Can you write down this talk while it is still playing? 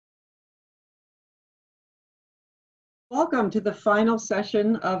Welcome to the final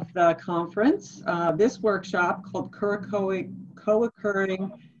session of the conference. This workshop called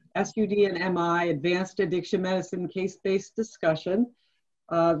Co-Occurring SUD and MI, Advanced Addiction Medicine Case-Based Discussion.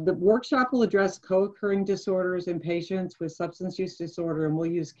 The workshop will address co-occurring disorders in patients with substance use disorder, and we'll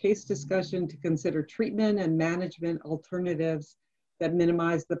use case discussion to consider treatment and management alternatives that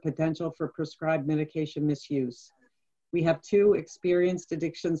minimize the potential for prescribed medication misuse. We have two experienced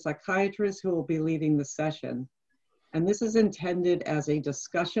addiction psychiatrists who will be leading the session. And this is intended as a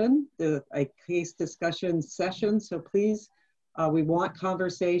discussion, a case discussion session. So please, we want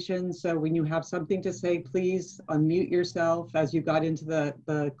conversation. So when you have something to say, please unmute yourself. As you got into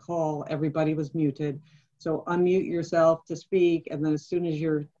the call, everybody was muted. So unmute yourself to speak. And then as soon as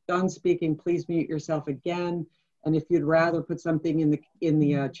you're done speaking, please mute yourself again. And if you'd rather put something in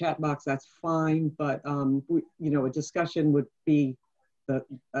the chat box, that's fine. But a discussion would be the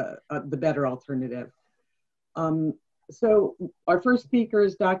better alternative. So our first speaker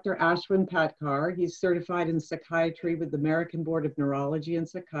is Dr. Ashwin Patkar. He's certified in psychiatry with the American Board of Neurology and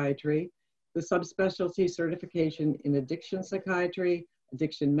Psychiatry, with subspecialty certification in addiction psychiatry,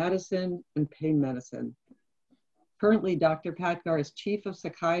 addiction medicine, and pain medicine. Currently, Dr. Patkar is Chief of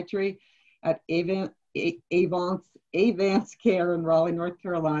Psychiatry at Avance Care in Raleigh, North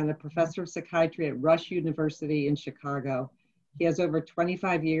Carolina, Professor of Psychiatry at Rush University in Chicago. He has over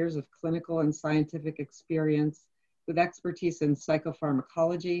 25 years of clinical and scientific experience with expertise in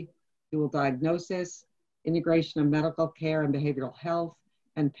psychopharmacology, dual diagnosis, integration of medical care and behavioral health,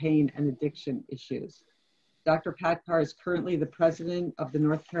 and pain and addiction issues. Dr. Patkar is currently the president of the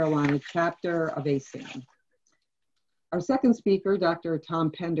North Carolina chapter of ASAM. Our second speaker, Dr. Tom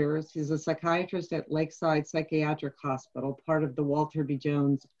Penders, is a psychiatrist at Lakeside Psychiatric Hospital, part of the Walter B.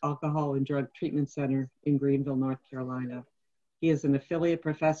 Jones Alcohol and Drug Treatment Center in Greenville, North Carolina. He is an affiliate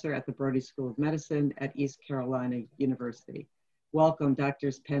professor at the Brody School of Medicine at East Carolina University. Welcome,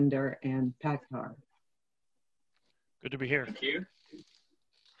 Drs. Pender and Patkar. Good to be here. Thank you.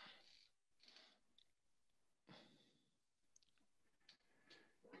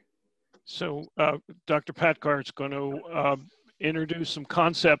 So Dr. Patkar is going to introduce some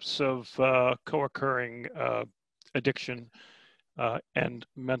concepts of co-occurring addiction and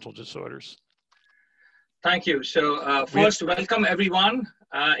mental disorders. Thank you. So first, welcome everyone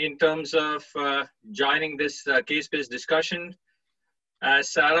in terms of joining this case-based discussion. As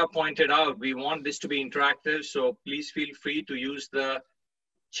Sarah pointed out, we want this to be interactive, so please feel free to use the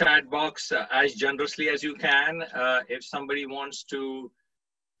chat box as generously as you can. If somebody wants to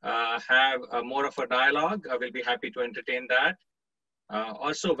have more of a dialogue, I will be happy to entertain that.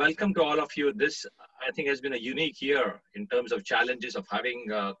 Also, welcome to all of you. This, I think, has been a unique year in terms of challenges of having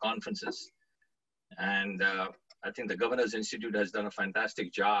conferences. And I think the Governor's Institute has done a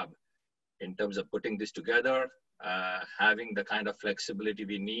fantastic job in terms of putting this together, having the kind of flexibility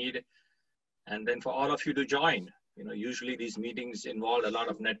we need, and then for all of you to join. You know, usually these meetings involve a lot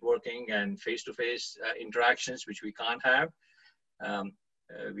of networking and face-to-face interactions, which we can't have.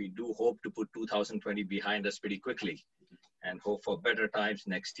 We do hope to put 2020 behind us pretty quickly and hope for better times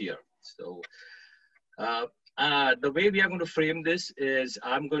next year. So the way we are going to frame this is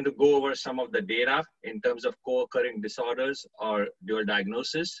I'm going to go over some of the data in terms of co-occurring disorders or dual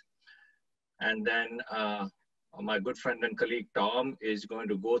diagnosis. And then my good friend and colleague Tom is going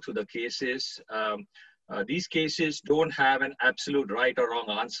to go through the cases. These cases don't have an absolute right or wrong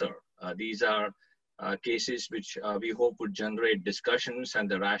answer. These are cases which we hope would generate discussions and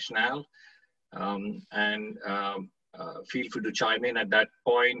the rationale. Feel free to chime in at that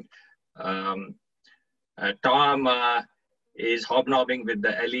point. Tom is hobnobbing with the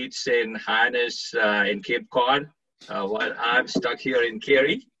elites in Hyannis in Cape Cod, while I'm stuck here in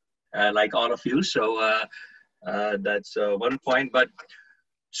Cary, like all of you. So that's one point. But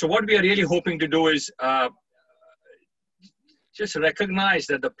so what we are really hoping to do is just recognize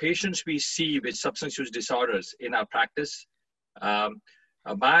that the patients we see with substance use disorders in our practice, by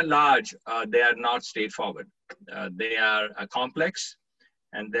and large, they are not straightforward. They are complex.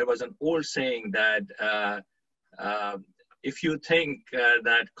 And there was an old saying that if you think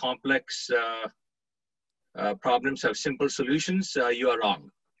that complex problems have simple solutions, you are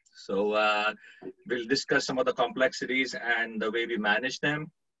wrong. So we'll discuss some of the complexities and the way we manage them,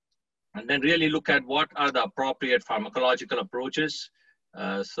 and then really look at what are the appropriate pharmacological approaches.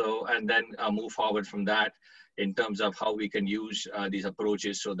 And then move forward from that in terms of how we can use these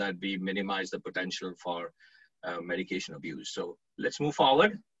approaches so that we minimize the potential for medication abuse. So let's move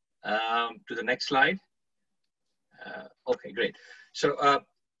forward to the next slide. Okay, great. So,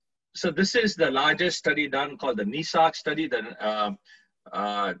 so this is the largest study done called the NESARC study.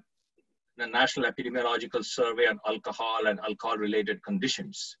 the National Epidemiological Survey on Alcohol and Alcohol-Related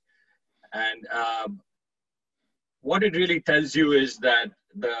Conditions. And what it really tells you is that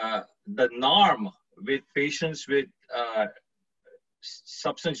the norm with patients with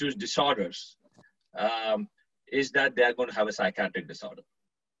substance use disorders is that they're going to have a psychiatric disorder.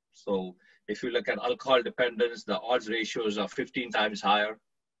 So if you look at alcohol dependence, the odds ratios are 15 times higher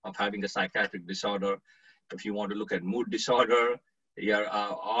of having a psychiatric disorder. If you want to look at mood disorder, your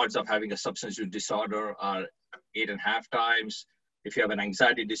odds of having a substance use disorder are 8.5 times. If you have an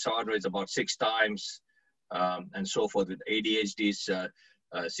anxiety disorder, it's about 6 times, and so forth. With ADHD, it's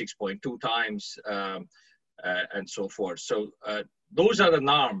 6.2 times, and so forth. So those are the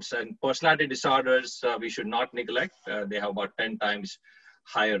norms. And personality disorders, we should not neglect. They have about 10 times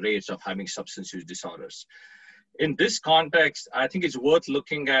higher rates of having substance use disorders. In this context, I think it's worth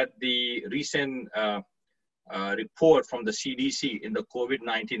looking at the recent report from the CDC in the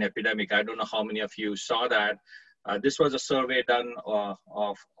COVID-19 epidemic. I don't know how many of you saw that. This was a survey done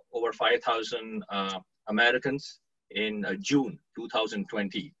of over 5,000 Americans in June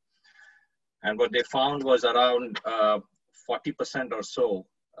 2020. And what they found was around 40% or so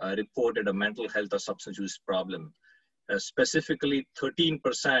reported a mental health or substance use problem. Specifically,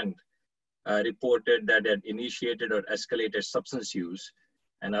 13% reported that they had initiated or escalated substance use,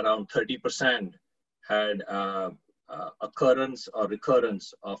 and around 30% had occurrence or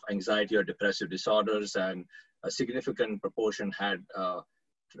recurrence of anxiety or depressive disorders, and a significant proportion had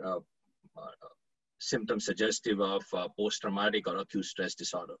symptoms suggestive of post-traumatic or acute stress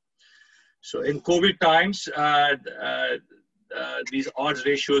disorder. So in COVID times, these odds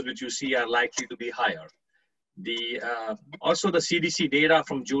ratios which you see are likely to be higher. Also the CDC data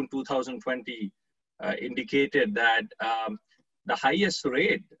from June 2020 indicated that the highest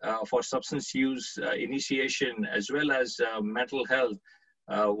rate for substance use initiation as well as mental health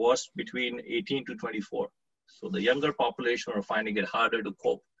was between 18 to 24. So the younger population are finding it harder to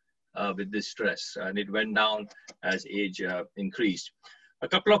cope with this stress, and it went down as age increased. A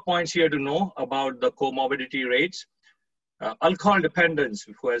couple of points here to know about the comorbidity rates. Alcohol dependence,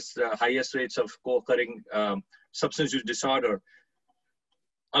 who has the highest rates of co-occurring substance use disorder.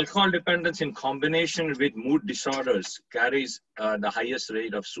 Alcohol dependence in combination with mood disorders carries the highest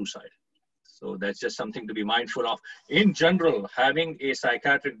rate of suicide. So that's just something to be mindful of. In general, having a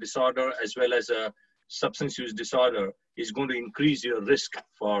psychiatric disorder as well as a substance use disorder is going to increase your risk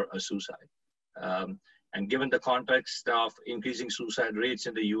for a suicide. And given the context of increasing suicide rates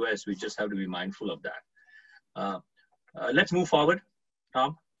in the US, we just have to be mindful of that. Let's move forward,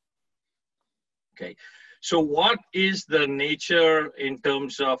 Tom. Okay, so what is the nature in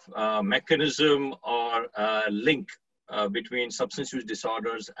terms of mechanism or link between substance use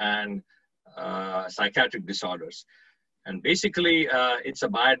disorders and psychiatric disorders? And basically, it's a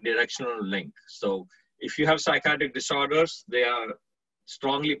bidirectional link. So if you have psychiatric disorders, they are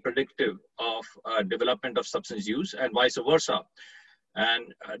strongly predictive of development of substance use and vice versa.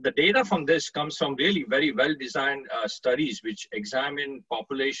 And the data from this comes from really very well-designed studies which examine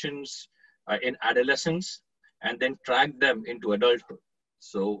populations in adolescence and then track them into adulthood.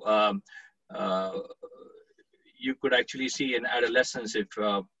 So you could actually see in adolescence if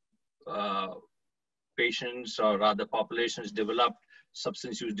patients or rather populations developed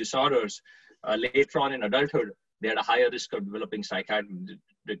substance use disorders, later on in adulthood, they had a higher risk of developing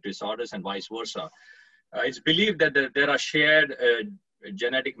psychiatric disorders and vice versa. It's believed that there are shared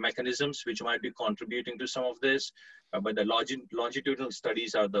genetic mechanisms which might be contributing to some of this, but the longitudinal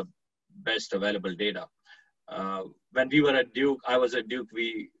studies are the best available data. When we were at Duke, I was at Duke,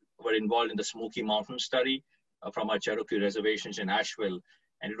 we were involved in the Smoky Mountain study from our Cherokee reservations in Asheville,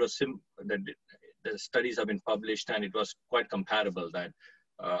 and it was the studies have been published, and it was quite comparable that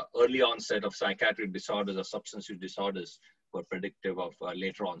early onset of psychiatric disorders or substance use disorders were predictive of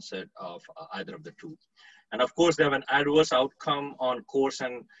later onset of either of the two. And of course, they have an adverse outcome on course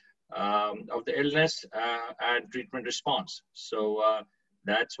and of the illness and treatment response. So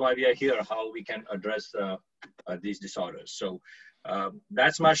that's why we are here, how we can address these disorders. So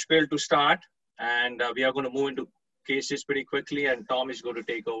that's my spiel to start. And we are going to move into cases pretty quickly, and Tom is going to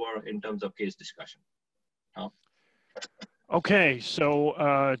take over in terms of case discussion. Tom? Okay,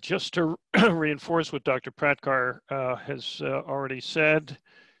 so just to reinforce what Dr. Patkar has already said,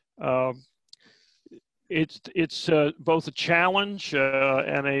 it's both a challenge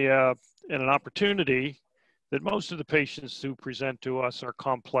and an opportunity that most of the patients who present to us are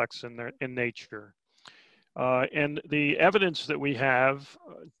complex in nature. And the evidence that we have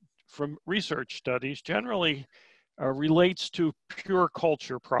from research studies generally relates to pure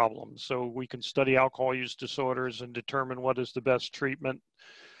culture problems. So we can study alcohol use disorders and determine what is the best treatment.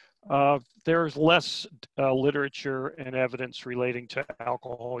 There's less literature and evidence relating to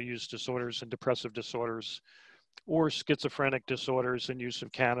alcohol use disorders and depressive disorders or schizophrenic disorders and use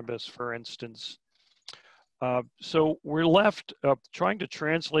of cannabis, for instance. So we're left trying to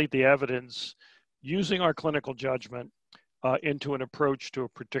translate the evidence using our clinical judgment into an approach to a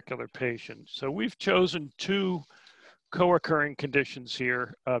particular patient. So we've chosen two co-occurring conditions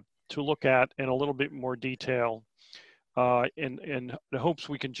here to look at in a little bit more detail in the hopes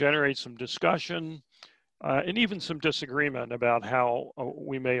we can generate some discussion and even some disagreement about how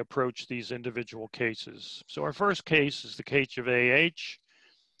we may approach these individual cases. So our first case is the case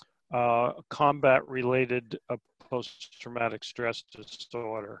of combat-related post-traumatic stress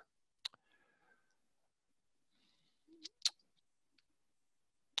disorder.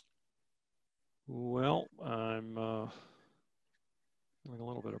 Well, I'm having a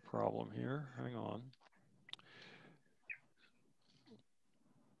little bit of problem here. Hang on.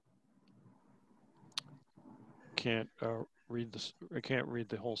 Can't read this. I can't read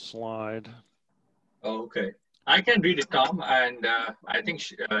the whole slide. Oh, okay. I can read it, Tom, and I think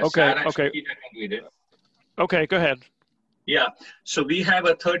okay. Sarah Okay. can read it. Okay, go ahead. Yeah. So we have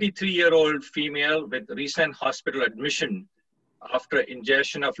a 33-year-old female with recent hospital admission after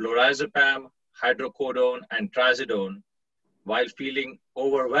ingestion of lorazepam, hydrocodone, and trazodone while feeling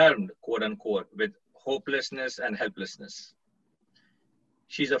overwhelmed, quote unquote, with hopelessness and helplessness.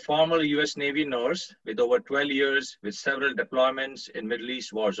 She's a former US Navy nurse with over 12 years with several deployments in Middle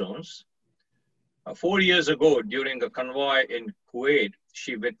East war zones. 4 years ago, during a convoy in Kuwait,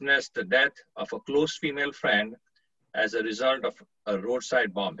 she witnessed the death of a close female friend as a result of a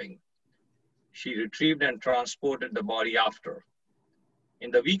roadside bombing. She retrieved and transported the body after. In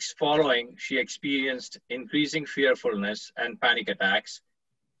the weeks following, she experienced increasing fearfulness and panic attacks,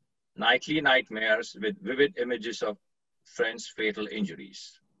 nightly nightmares with vivid images of friends' fatal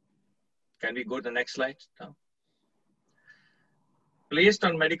injuries. Can we go to the next slide, Tom? Placed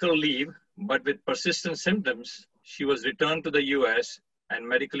on medical leave, but with persistent symptoms, she was returned to the US and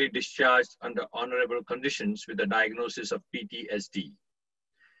medically discharged under honorable conditions with a diagnosis of PTSD.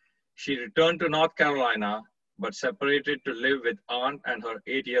 She returned to North Carolina, but separated to live with aunt and her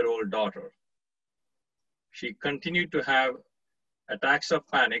 8-year-old daughter. She continued to have attacks of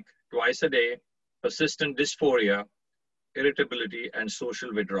panic twice a day, persistent dysphoria, irritability, and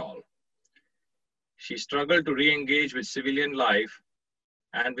social withdrawal. She struggled to re-engage with civilian life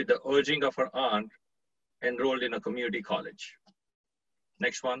and with the urging of her aunt, enrolled in a community college.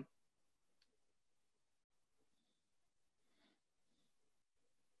 Next one.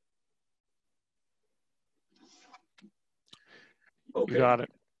 Okay. You got it.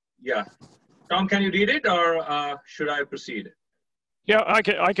 Yeah. Tom, can you read it, or should I proceed? Yeah, I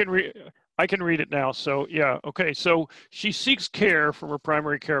can read it now. So yeah, okay. So she seeks care from her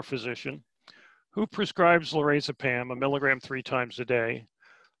primary care physician, who prescribes lorazepam 1 milligram 3 times a day,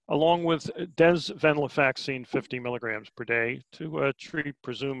 along with desvenlafaxine 50 milligrams per day to treat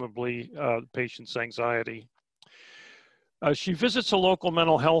presumably the patient's anxiety. She visits a local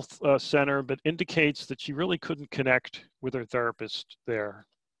mental health center, but indicates that she really couldn't connect with her therapist there.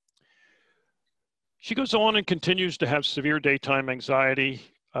 She goes on and continues to have severe daytime anxiety,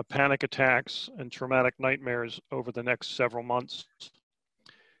 panic attacks, and traumatic nightmares over the next several months,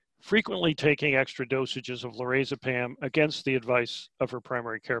 frequently taking extra dosages of lorazepam against the advice of her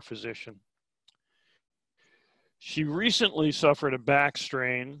primary care physician. She recently suffered a back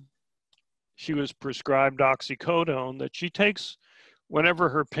strain. She was prescribed oxycodone that she takes whenever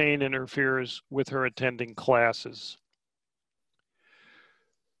her pain interferes with her attending classes.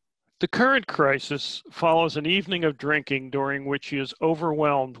 The current crisis follows an evening of drinking during which she is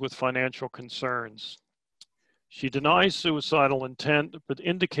overwhelmed with financial concerns. She denies suicidal intent, but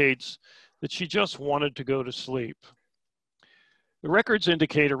indicates that she just wanted to go to sleep. The records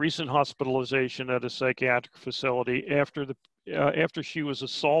indicate a recent hospitalization at a psychiatric facility after she was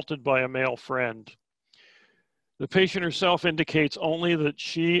assaulted by a male friend. The patient herself indicates only that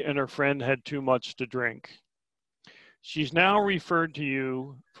she and her friend had too much to drink. She's now referred to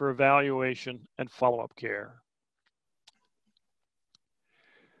you for evaluation and follow-up care.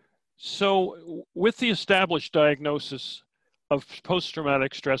 So with the established diagnosis of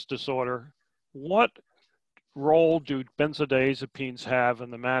post-traumatic stress disorder, what role do benzodiazepines have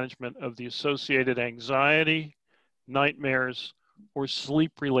in the management of the associated anxiety, nightmares, or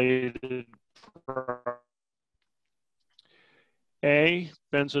sleep-related problems? A,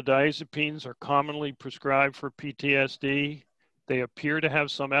 benzodiazepines are commonly prescribed for PTSD. They appear to have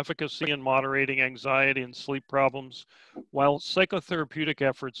some efficacy in moderating anxiety and sleep problems, while psychotherapeutic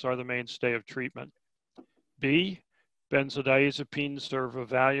efforts are the mainstay of treatment. B, Benzodiazepines serve a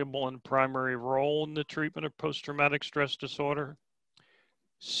valuable and primary role in the treatment of post-traumatic stress disorder.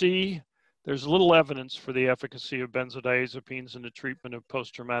 C, there's little evidence for the efficacy of benzodiazepines in the treatment of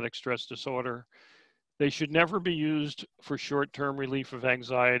post-traumatic stress disorder. They should never be used for short-term relief of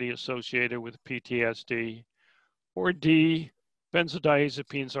anxiety associated with PTSD. Or D,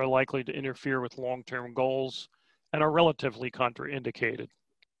 benzodiazepines are likely to interfere with long-term goals and are relatively contraindicated.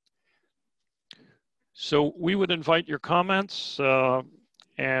 So we would invite your comments, and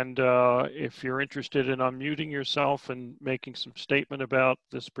if you're interested in unmuting yourself and making some statement about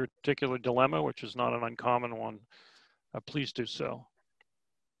this particular dilemma, which is not an uncommon one, please do so.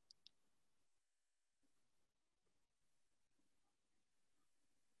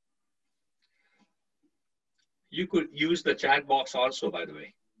 You could use the chat box also, by the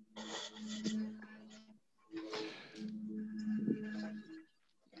way.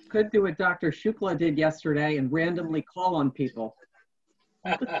 Could do what Dr. Shukla did yesterday and randomly call on people.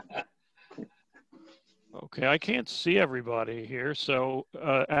 Okay, I can't see everybody here. So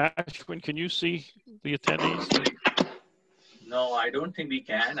Ashwin, can you see the attendees? No, I don't think we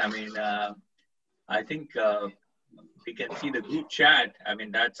can. I mean, I think we can see the group chat. I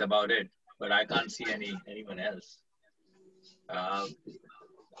mean, that's about it. But I can't see anyone else. I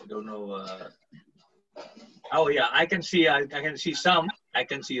don't know. Oh yeah, I can see some. I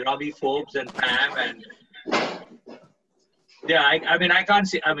can see Robbie, Forbes, and Pam, and yeah. I mean, I can't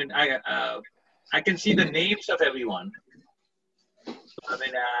see. I mean, I can see the names of everyone. So, I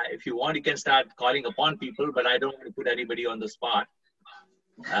mean, if you want, you can start calling upon people, but I don't want to put anybody on the spot.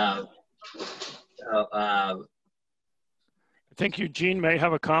 I think Eugene may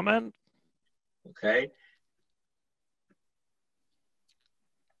have a comment. Okay.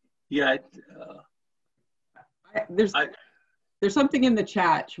 Yeah. There's something in the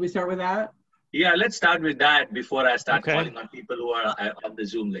chat. Should we start with that? Yeah, let's start with that before I start calling on people who are on the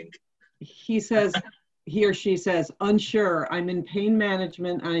Zoom link. He says, he or she says, unsure. I'm in pain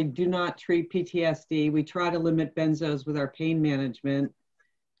management. I do not treat PTSD. We try to limit benzos with our pain management.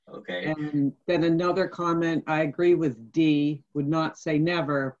 Okay. And then another comment, I agree with D, would not say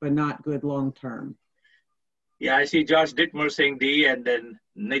never, but not good long-term. Yeah, I see Josh Dittmer saying D, and then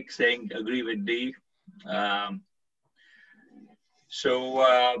Nick saying agree with D.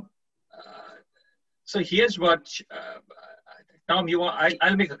 So here's what, Tom, you want,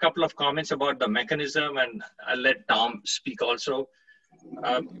 I'll make a couple of comments about the mechanism, and I'll let Tom speak also.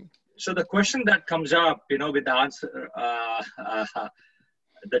 So the question that comes up, you know, with the answer,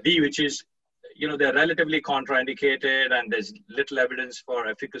 the D, which is, you know, they're relatively contraindicated and there's little evidence for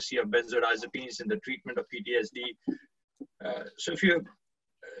efficacy of benzodiazepines in the treatment of PTSD. So if you,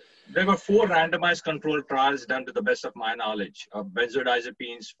 there were 4 randomized controlled trials done to the best of my knowledge of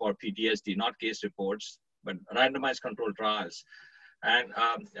benzodiazepines for PTSD, not case reports, but randomized controlled trials. And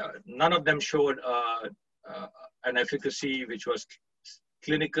none of them showed an efficacy which was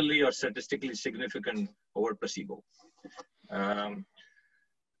clinically or statistically significant over placebo.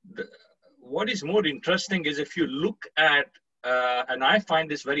 What is more interesting is if you look at, and I find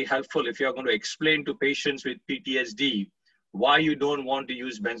this very helpful if you're going to explain to patients with PTSD why you don't want to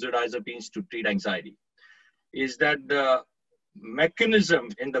use benzodiazepines to treat anxiety, is that the mechanism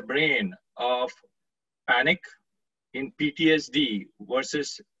in the brain of panic in PTSD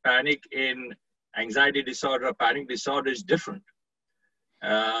versus panic in anxiety disorder or panic disorder is different.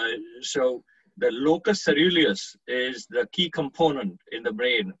 So the locus coeruleus is the key component in the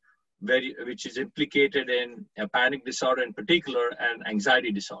brain which is implicated in a panic disorder in particular and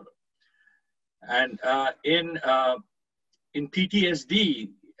anxiety disorder. And in PTSD,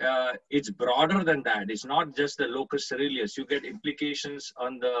 it's broader than that. It's not just the locus coeruleus. You get implications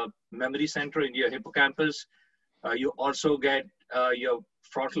on the memory center in your hippocampus. You also get your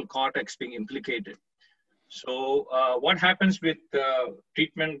frontal cortex being implicated. So what happens with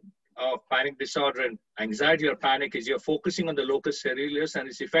treatment of panic disorder and anxiety or panic is you're focusing on the locus coeruleus and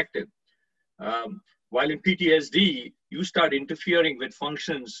it's effective. While in PTSD, you start interfering with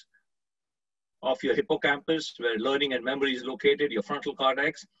functions of your hippocampus, where learning and memory is located, your frontal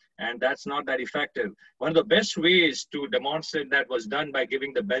cortex, and that's not that effective. One of the best ways to demonstrate that was done by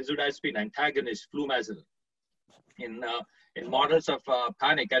giving the benzodiazepine antagonist, flumazine, in models of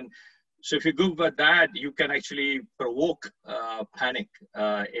panic. And so if you go with that, you can actually provoke panic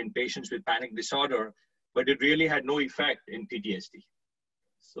in patients with panic disorder, but it really had no effect in PTSD.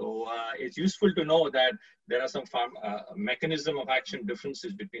 So it's useful to know that there are some mechanism of action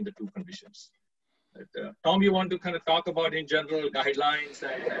differences between the two conditions. But, Tom, you want to kind of talk about in general guidelines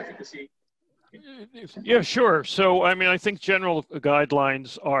and efficacy? Yeah, sure. So, I mean, I think general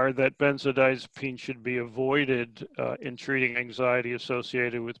guidelines are that benzodiazepine should be avoided in treating anxiety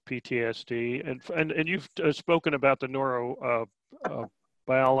associated with PTSD. And you've spoken about the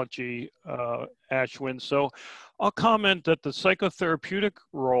neurobiology, Ashwin. So I'll comment that the psychotherapeutic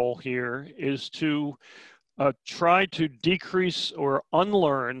role here is to try to decrease or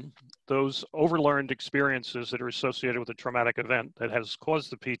unlearn those overlearned experiences that are associated with a traumatic event that has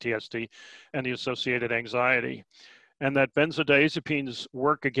caused the PTSD and the associated anxiety. And that benzodiazepines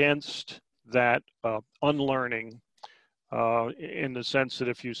work against that unlearning in the sense that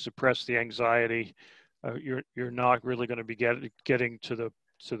if you suppress the anxiety, you're not really going to be getting to the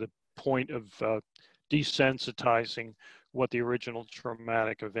point of desensitizing what the original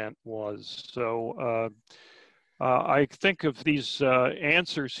traumatic event was. So I think of these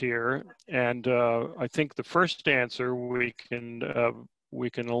answers here, and I think the first answer we can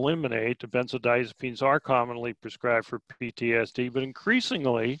eliminate. The benzodiazepines are commonly prescribed for PTSD, but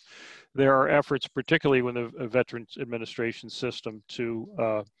increasingly there are efforts, particularly with the Veterans Administration system,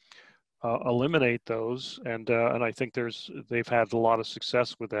 to eliminate those, and I think they've had a lot of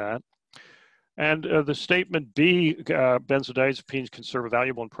success with that. And the statement B, benzodiazepines can serve a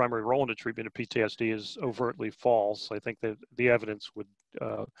valuable and primary role in the treatment of PTSD, is overtly false. I think that the evidence would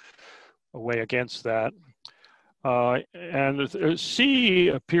weigh against that. And C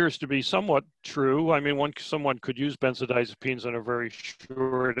appears to be somewhat true. I mean, someone could use benzodiazepines on a very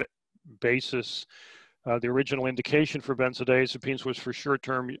short basis. The original indication for benzodiazepines was for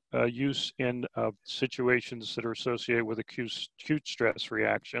short-term use in situations that are associated with acute stress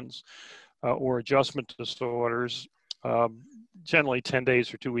reactions. Or adjustment disorders, generally 10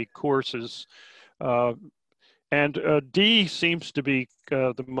 days or 2-week courses. And D seems to be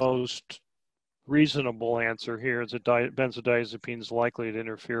the most reasonable answer here, is that benzodiazepines likely to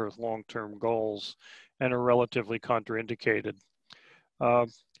interfere with long-term goals and are relatively contraindicated.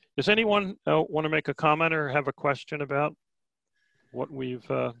 Does anyone want to make a comment or have a question about what we've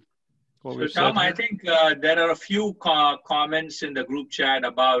So Tom, I think there are a few comments in the group chat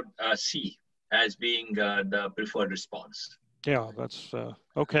about C as being the preferred response. Yeah, that's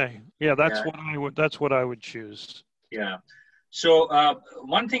okay. Yeah, that's what I would choose. Yeah. So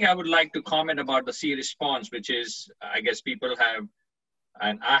one thing I would like to comment about the C response, which is, I guess people have,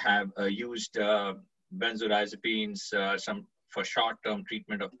 and I have used benzodiazepines for short-term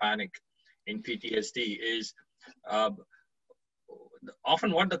treatment of panic in PTSD, is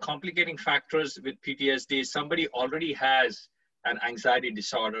often what the complicating factors with PTSD is somebody already has an anxiety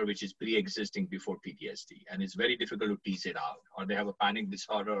disorder which is pre-existing before PTSD, and it's very difficult to tease it out, or they have a panic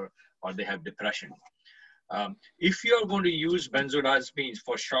disorder, or they have depression. If you're going to use benzodiazepines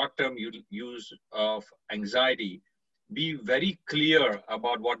for short-term use of anxiety, be very clear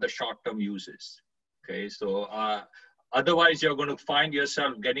about what the short-term use is. Okay, so otherwise you're going to find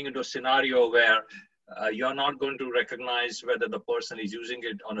yourself getting into a scenario where you're not going to recognize whether the person is using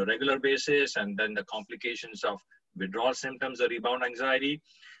it on a regular basis, and then the complications of withdrawal symptoms or rebound anxiety.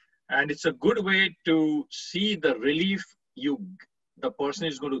 And it's a good way to see the relief the person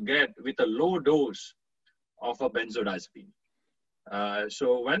is going to get with a low dose of a benzodiazepine.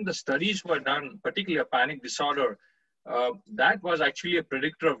 So when the studies were done, particularly a panic disorder, that was actually a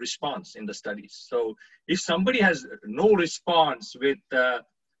predictor of response in the studies. So if somebody has no response with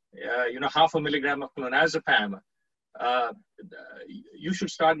 0.5 milligram of clonazepam, you should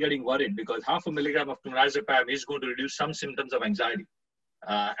start getting worried, because 0.5 milligram of clonazepam is going to reduce some symptoms of anxiety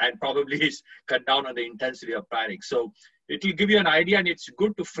and probably cut down on the intensity of panic. So it will give you an idea, and it's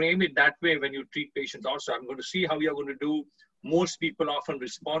good to frame it that way when you treat patients also. I'm going to see how you're going to do. Most people often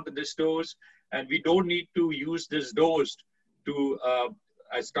respond to this dose, and we don't need to use this dose to,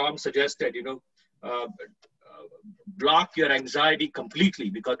 as Tom suggested, block your anxiety completely,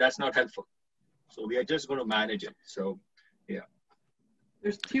 because that's not helpful. So we are just going to manage it. So, yeah.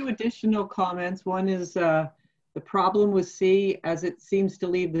 There's two additional comments. One is the problem with C, as it seems to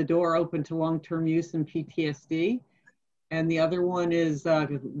leave the door open to long-term use in PTSD. And the other one is,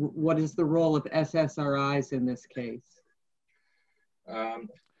 what is the role of SSRIs in this case?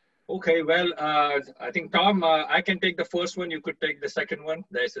 Okay, well, I think, Tom, I can take the first one. You could take the second one,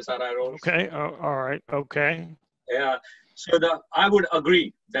 the SSRI roles. Okay, all right, okay. Yeah, so I would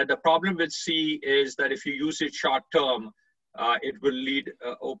agree that the problem with C is that if you use it short term, it will lead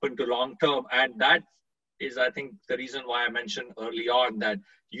open to long term. And that is, I think, the reason why I mentioned early on that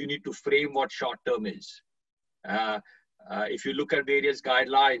you need to frame what short term is. If you look at various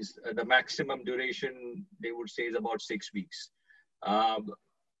guidelines, the maximum duration they would say is about 6 weeks.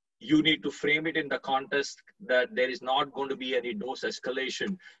 you need to frame it in the context that there is not going to be any dose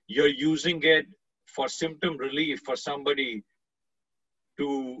escalation. You're using it for symptom relief for somebody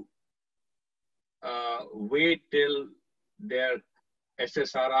to wait till their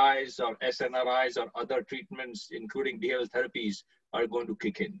SSRIs or SNRIs or other treatments, including behavioral therapies, are going to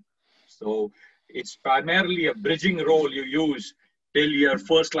kick in. So it's primarily a bridging role you use till your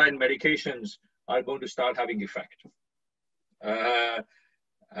first-line medications are going to start having effect.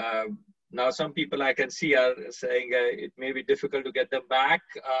 Now, some people I can see are saying it may be difficult to get them back.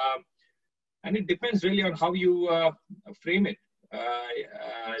 And it depends really on how you frame it.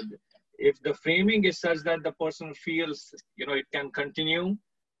 If the framing is such that the person feels, it can continue,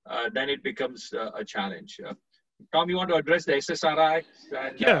 then it becomes a challenge. Tom, you want to address the SSRI?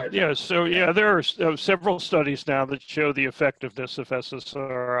 So there are several studies now that show the effectiveness of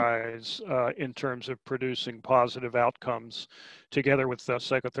SSRIs in terms of producing positive outcomes together with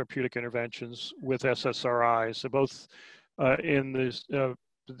psychotherapeutic interventions with SSRIs, so both in the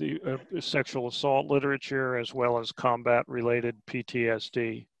sexual assault literature as well as combat-related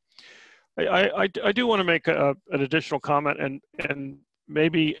PTSD. I do want to make an additional comment and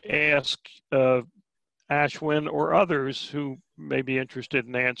maybe ask Ashwin or others who may be interested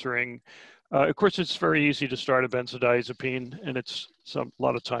in answering. Of course, it's very easy to start a benzodiazepine, and it's a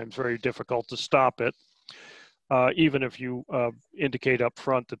lot of times very difficult to stop it, even if you indicate up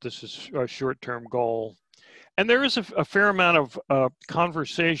front that this is a short-term goal. And there is a fair amount of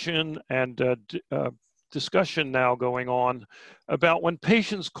conversation and discussion now going on about when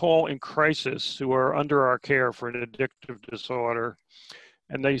patients call in crisis who are under our care for an addictive disorder,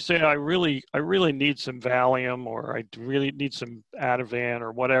 and they say, I really need some Valium, or I really need some Ativan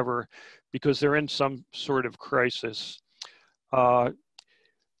or whatever, because they're in some sort of crisis. On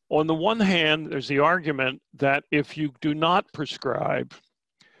the one hand, there's the argument that if you do not prescribe,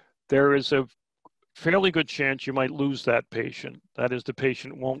 there is a fairly good chance you might lose that patient. That is, the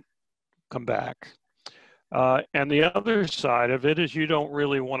patient won't come back. And the other side of it is you don't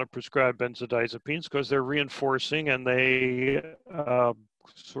really want to prescribe benzodiazepines because they're reinforcing and they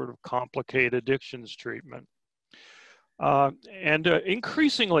sort of complicate addictions treatment.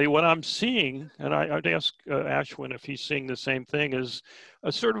 Increasingly what I'm seeing, and I'd ask Ashwin if he's seeing the same thing, is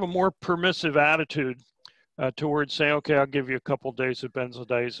a sort of a more permissive attitude towards saying, okay, I'll give you a couple days of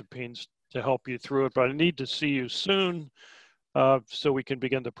benzodiazepines to help you through it, but I need to see you soon so we can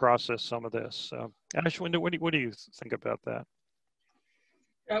begin to process some of this. Ashwin, what do you think about that?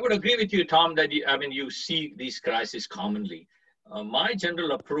 I would agree with you, Tom, that you see these crises commonly. My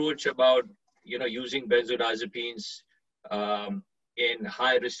general approach about using benzodiazepines in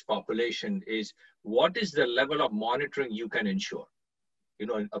high-risk population is, what is the level of monitoring you can ensure?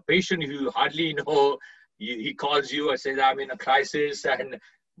 A patient who you hardly know, he calls you and says, I'm in a crisis, and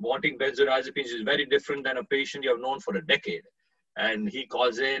wanting benzodiazepines is very different than a patient you have known for a decade. And he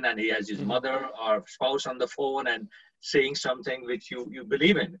calls in and he has his mother or spouse on the phone and saying something which you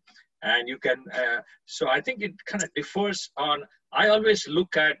believe in. And you can, so I think it kind of differs on, I always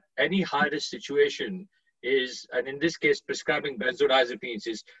look at any high-risk situation is, and in this case, prescribing benzodiazepines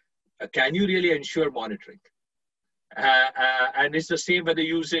is, can you really ensure monitoring? And it's the same whether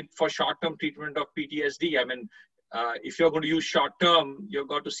you use it for short-term treatment of PTSD. If you're going to use short-term, you've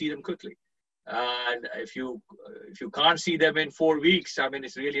got to see them quickly. And if you can't see them in 4 weeks,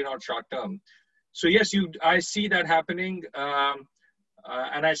 it's really not short-term. So yes, I see that happening.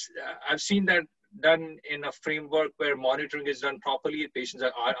 And I've seen that done in a framework where monitoring is done properly. Patients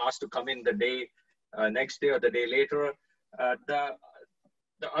are asked to come in the day, next day or the day later. The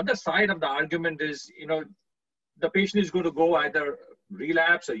other side of the argument is, the patient is going to go either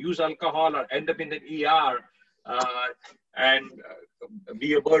relapse or use alcohol or end up in an ER and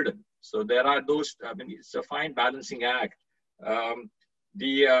be a burden. So there are those, it's a fine balancing act.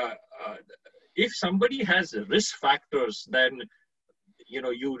 If somebody has risk factors, then,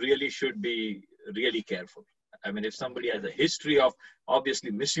 you really should be really careful. If somebody has a history of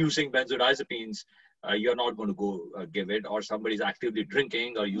obviously misusing benzodiazepines, you're not going to go give it, or somebody's actively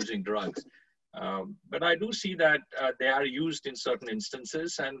drinking or using drugs. But I do see that they are used in certain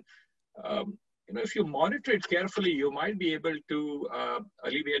instances, and if you monitor it carefully, you might be able to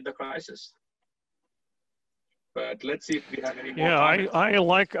alleviate the crisis. But let's see if we have any more comments.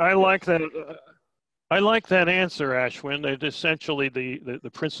 I like that answer, Ashwin. It essentially the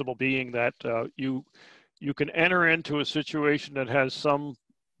principle being that you can enter into a situation that has some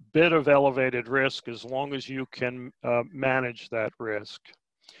bit of elevated risk as long as you can manage that risk.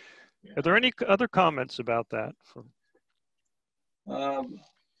 Yeah. Are there any other comments about that?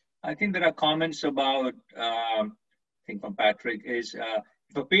 I think there are comments about, I think from Patrick, is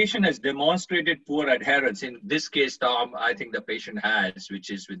if a patient has demonstrated poor adherence, in this case, Tom, I think the patient has, which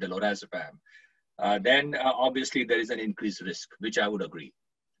is with the lorazepam, then obviously there is an increased risk, which I would agree.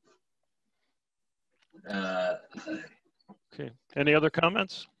 Okay. Any other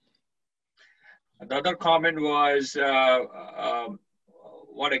comments? The other comment was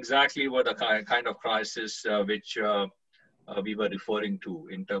what exactly were the kind of crisis which we were referring to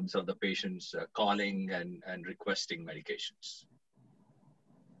in terms of the patients calling and requesting medications.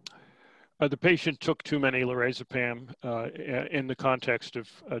 The patient took too many lorazepam in the context of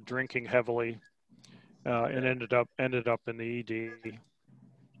drinking heavily and ended up in the ED.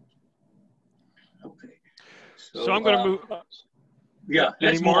 Okay. So I'm going to move. Yeah,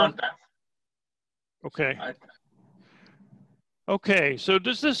 let's move on. Okay. Okay, so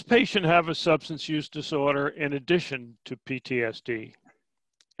does this patient have a substance use disorder in addition to PTSD?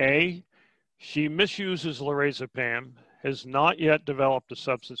 A, she misuses lorazepam, has not yet developed a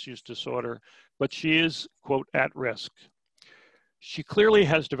substance use disorder, but she is, quote, at risk. She clearly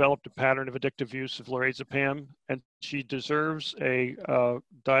has developed a pattern of addictive use of lorazepam, and she deserves a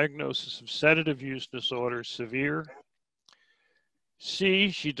diagnosis of sedative use disorder, severe. C,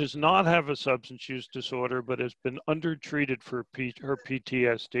 she does not have a substance use disorder, but has been undertreated for her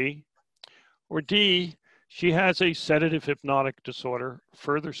PTSD. Or D, she has a sedative hypnotic disorder.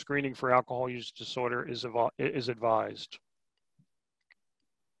 Further screening for alcohol use disorder is advised.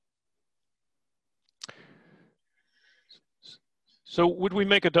 So would we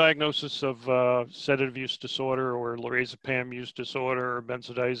make a diagnosis of sedative use disorder or lorazepam use disorder or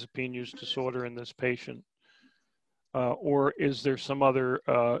benzodiazepine use disorder in this patient? Or is there some other,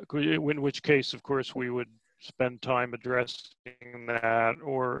 in which case, of course, we would spend time addressing that,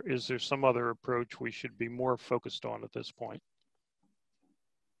 or is there some other approach we should be more focused on at this point?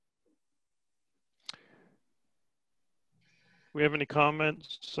 We have any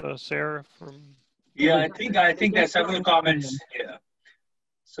comments, Sarah? Yeah, I think there are several comments here.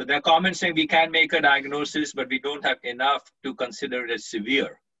 So there are comments saying we can make a diagnosis, but we don't have enough to consider it as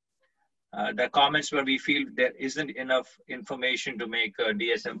severe. There are comments where we feel there isn't enough information to make a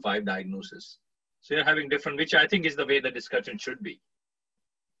DSM-5 diagnosis. So you're having different, which I think is the way the discussion should be.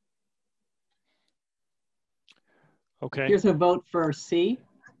 Okay. Here's a vote for C.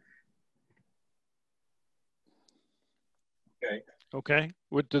 Okay. Okay.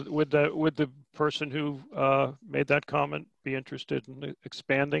 Would the person who made that comment be interested in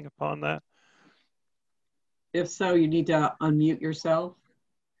expanding upon that? If so, you need to unmute yourself.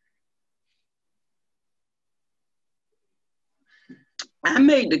 I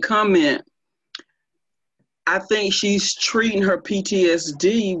made the comment, I think she's treating her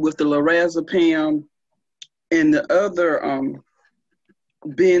PTSD with the lorazepam and the other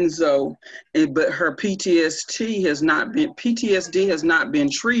benzo, but her PTSD has not been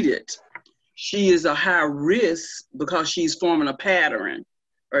treated. She is a high risk because she's forming a pattern,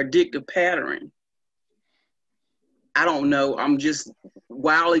 or addictive pattern. I don't know. I'm just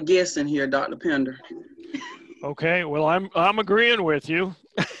wildly guessing here, Dr. Pender. Okay, well, I'm agreeing with you.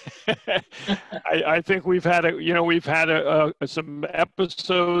 I think we've had some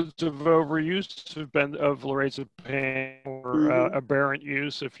episodes of overuse of lorazepam or aberrant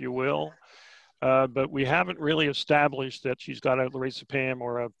use, if you will, but we haven't really established that she's got a lorazepam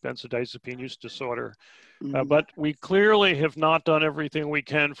or a benzodiazepine use disorder. But we clearly have not done everything we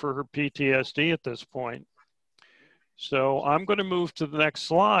can for her PTSD at this point. So I'm going to move to the next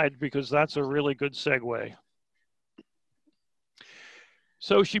slide because that's a really good segue.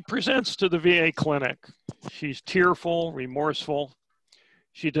 So she presents to the VA clinic. She's tearful, remorseful.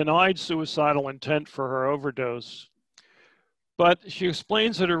 She denied suicidal intent for her overdose, but she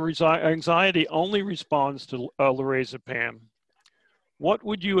explains that her anxiety only responds to lorazepam. What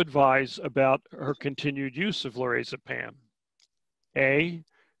would you advise about her continued use of lorazepam? A,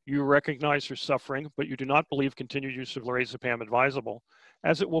 you recognize her suffering, but you do not believe continued use of lorazepam advisable,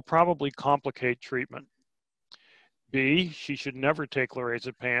 as it will probably complicate treatment. B, she should never take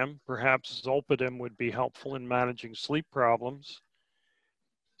lorazepam. Perhaps zolpidem would be helpful in managing sleep problems.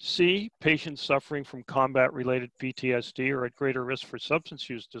 C, patients suffering from combat-related PTSD are at greater risk for substance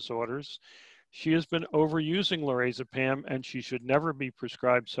use disorders. She has been overusing lorazepam and she should never be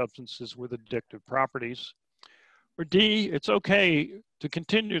prescribed substances with addictive properties. Or D, it's okay to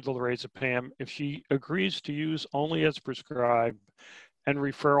continue the lorazepam if she agrees to use only as prescribed and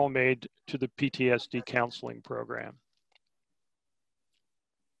referral made to the PTSD counseling program.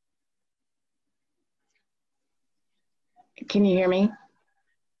 Can you hear me?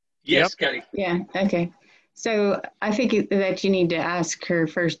 Yes, Kelly. Yeah, okay. So I think that you need to ask her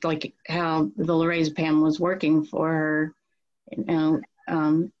first, like how the lorazepam was working for her,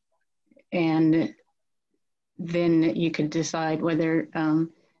 and then you could decide whether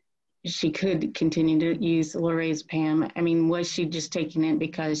she could continue to use lorazepam. I mean, was she just taking it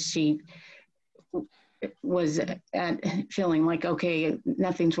because she was feeling like, okay,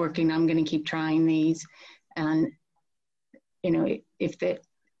 nothing's working, I'm going to keep trying these? And, you know, if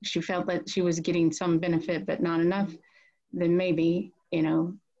she felt that she was getting some benefit but not enough, then maybe, you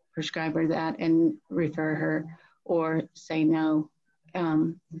know, prescribe her that and refer her, or say no.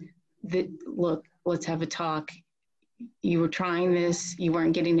 Look, let's have a talk. You were trying this, you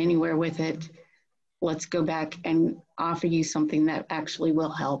weren't getting anywhere with it. Let's go back and offer you something that actually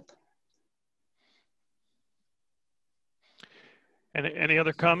will help. Any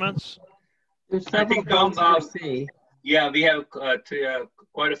other comments? There's several votes for C. Yeah, we have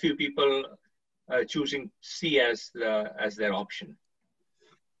quite a few people choosing C as their option.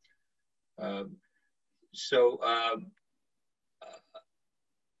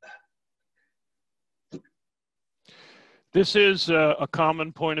 This is a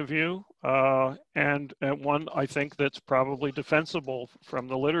common point of view, and one I think that's probably defensible from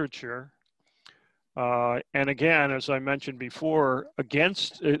the literature. And again, as I mentioned before,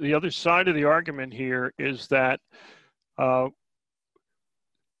 against the other side of the argument here is that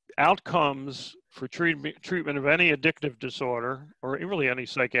outcomes for treatment of any addictive disorder, or really any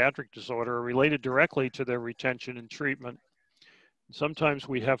psychiatric disorder, are related directly to their retention and treatment. Sometimes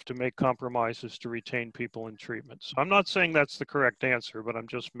we have to make compromises to retain people in treatment. So I'm not saying that's the correct answer, but I'm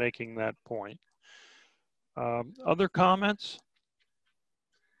just making that point. Other comments?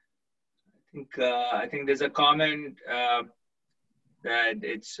 I think there's a comment that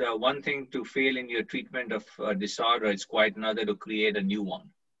it's one thing to fail in your treatment of a disorder, it's quite another to create a new one.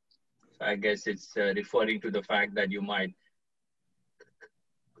 So I guess it's referring to the fact that you might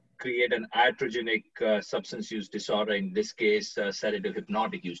create an iatrogenic substance use disorder, in this case, sedative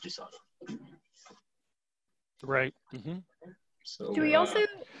hypnotic use disorder. Right. Mm-hmm. So, do we also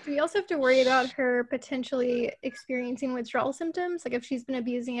have to worry about her potentially experiencing withdrawal symptoms? Like if she's been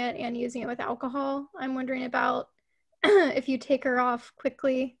abusing it and using it with alcohol, I'm wondering about if you take her off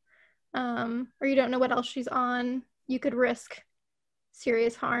quickly, or you don't know what else she's on, you could risk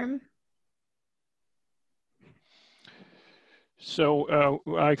serious harm. So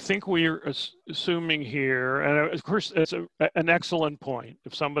I think we're assuming here, and of course it's an excellent point.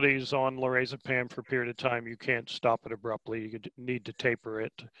 If somebody's on lorazepam for a period of time, you can't stop it abruptly. You need to taper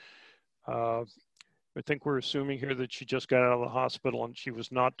it. I think we're assuming here that she just got out of the hospital and she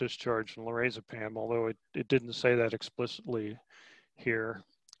was not discharged from lorazepam, although it didn't say that explicitly here.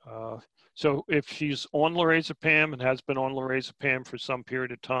 So if she's on lorazepam and has been on lorazepam for some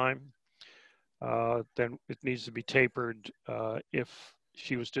period of time, then it needs to be tapered. If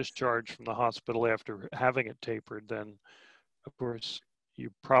she was discharged from the hospital after having it tapered, then of course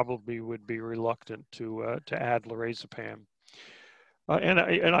you probably would be reluctant to add lorazepam.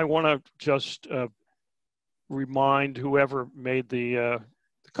 And I want to just remind whoever made the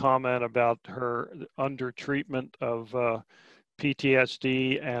comment about her under treatment of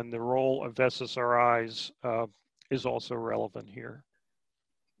PTSD and the role of SSRIs is also relevant here.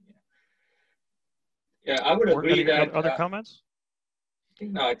 Yeah, I would agree that. Other comments?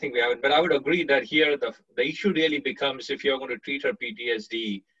 No, I think we haven't. But I would agree that here the issue really becomes, if you're going to treat her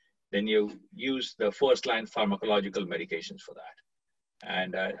PTSD, then you use the first-line pharmacological medications for that.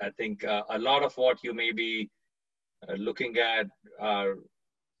 And I think a lot of what you may be looking at are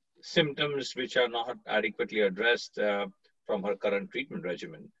symptoms which are not adequately addressed from her current treatment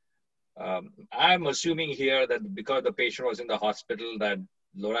regimen. I'm assuming here that because the patient was in the hospital, that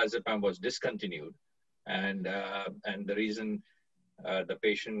lorazepam was discontinued. And the reason the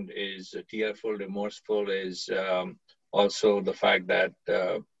patient is tearful, remorseful is also the fact that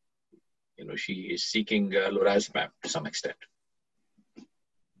she is seeking lorazepam to some extent.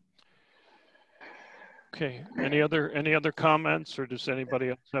 Okay. Any other comments, or does anybody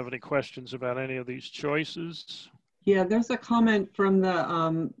else have any questions about any of these choices? Yeah, there's a comment from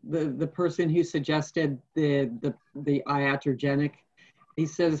the person who suggested the iatrogenic. He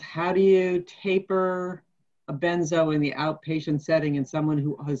says, how do you taper a benzo in the outpatient setting in someone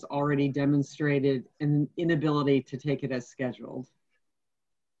who has already demonstrated an inability to take it as scheduled?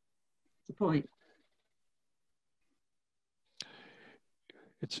 That's the point.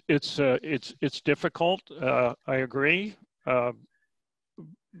 It's difficult. I agree,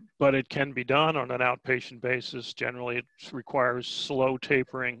 but it can be done on an outpatient basis. Generally, it requires slow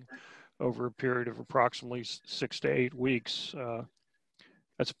tapering over a period of approximately 6 to 8 weeks.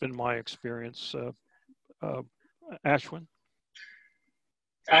 That's been my experience. Ashwin?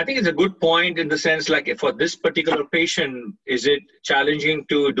 I think it's a good point in the sense, like, if for this particular patient, is it challenging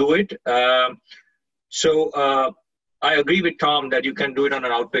to do it? I agree with Tom that you can do it on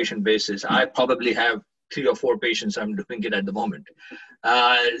an outpatient basis. I probably have 3 or 4 patients I'm doing it at the moment.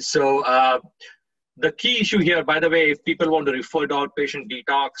 The key issue here, by the way, if people want to refer to outpatient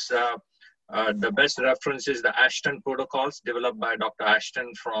detox, the best reference is the Ashton protocols developed by Dr.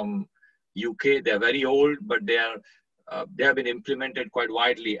 Ashton from UK. They're very old, but they have been implemented quite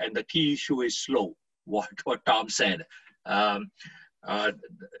widely. And the key issue is slow, what Tom said.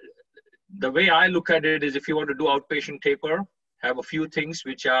 The way I look at it is, if you want to do outpatient taper, have a few things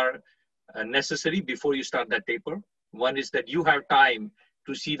which are necessary before you start that taper. One is that you have time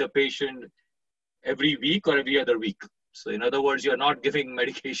to see the patient every week or every other week. So in other words, you're not giving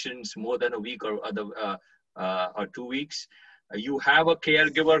medications more than a week or 2 weeks. You have a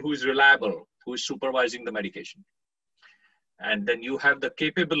caregiver who's reliable, who's supervising the medication. And then you have the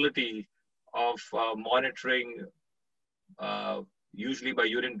capability of monitoring, usually by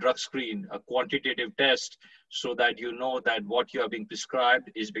urine drug screen, a quantitative test, so that you know that what you are being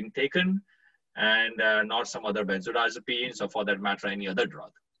prescribed is being taken, and not some other benzodiazepines, or for that matter, any other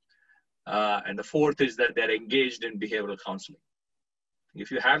drug. And the fourth is that they're engaged in behavioral counseling.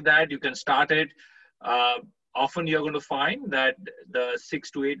 If you have that, you can start it. Often you're going to find that the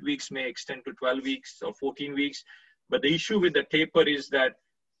 6 to 8 weeks may extend to 12 weeks or 14 weeks. But the issue with the taper is that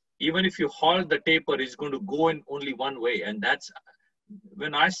even if you halt the taper, it's going to go in only one way. And that's,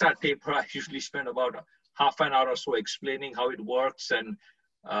 when I start taper, I usually spend about half an hour or so explaining how it works and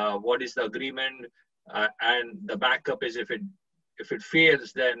what is the agreement. And the backup is, if it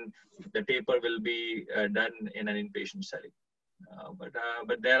fails, then the taper will be done in an inpatient setting.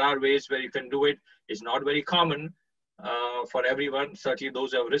 But there are ways where you can do it. It's not very common for everyone. Certainly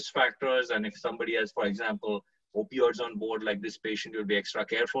those have risk factors. And if somebody has, for example, opioids on board, like this patient, will be extra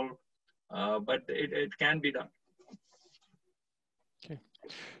careful. But it can be done. Okay.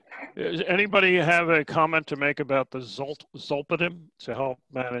 Does anybody have a comment to make about the zolpidem to help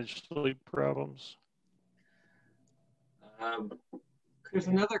manage sleep problems? There's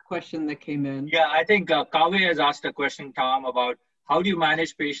another question that came in. Yeah, I think Kaveh has asked a question, Tom, about how do you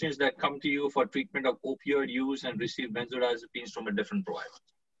manage patients that come to you for treatment of opioid use and receive benzodiazepines from a different provider?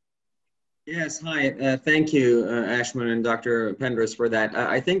 Yes, hi. Thank you, Ashwin and Dr. Pendris, for that.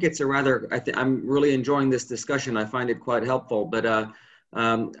 I think it's a rather, I'm really enjoying this discussion. I find it quite helpful, but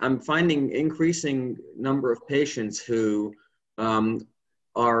I'm finding increasing number of patients who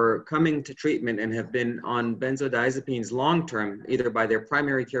are coming to treatment and have been on benzodiazepines long-term, either by their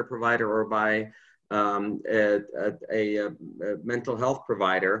primary care provider or by a mental health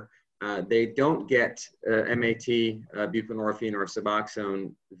provider. They don't get MAT, buprenorphine, or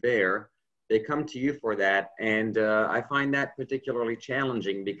Suboxone there. They come to you for that, and I find that particularly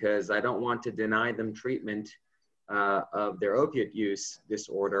challenging because I don't want to deny them treatment of their opiate use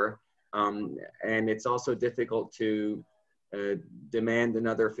disorder, and it's also difficult to demand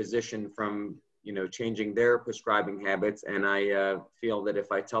another physician from changing their prescribing habits. And I feel that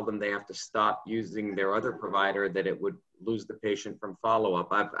if I tell them they have to stop using their other provider, that it would lose the patient from follow-up.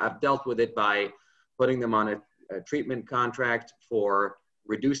 I've dealt with it by putting them on a treatment contract for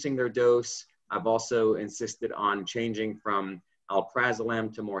reducing their dose. I've also insisted on changing from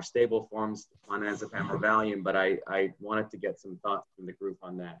alprazolam to more stable forms, clonazepam or Valium, but I wanted to get some thoughts from the group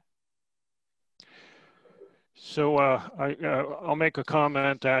on that. So I'll make a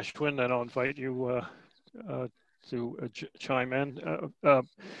comment, Ashwin, and I'll invite you to chime in.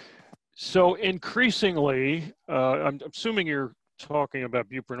 So increasingly, I'm assuming you're talking about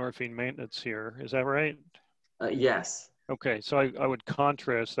buprenorphine maintenance here. Is that right? Yes. Okay, so I would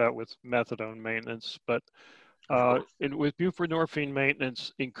contrast that with methadone maintenance, but with buprenorphine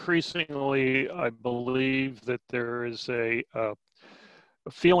maintenance, increasingly, I believe that there is a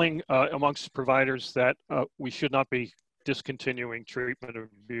feeling amongst providers that we should not be discontinuing treatment of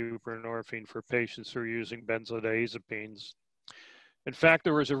buprenorphine for patients who are using benzodiazepines. In fact,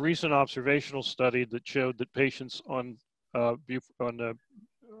 there was a recent observational study that showed that patients on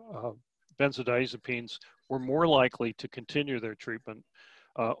benzodiazepines were more likely to continue their treatment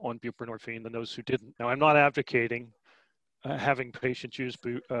on buprenorphine than those who didn't. Now, I'm not advocating having patients use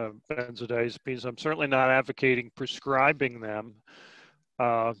benzodiazepines. I'm certainly not advocating prescribing them.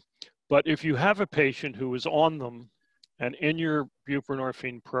 But if you have a patient who is on them and in your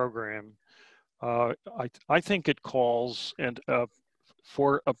buprenorphine program, I think it calls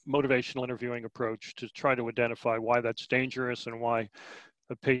for a motivational interviewing approach to try to identify why that's dangerous and why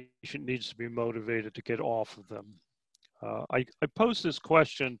the patient needs to be motivated to get off of them. I posed this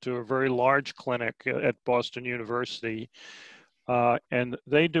question to a very large clinic at Boston University, And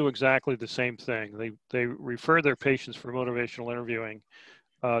they do exactly the same thing. They refer their patients for motivational interviewing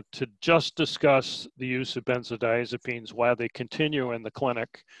to just discuss the use of benzodiazepines while they continue in the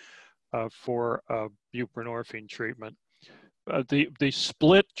clinic for buprenorphine treatment. The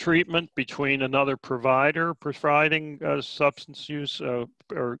split treatment between another provider providing substance use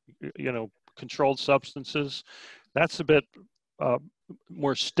or controlled substances, that's a bit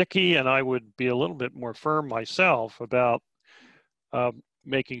more sticky, and I would be a little bit more firm myself about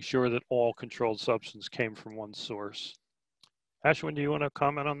making sure that all controlled substance came from one source. Ashwin, do you want to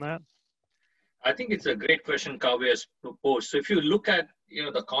comment on that? I think it's a great question Kavya has proposed. So if you look at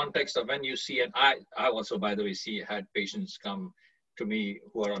the context of when you see, and I also, by the way, had patients come to me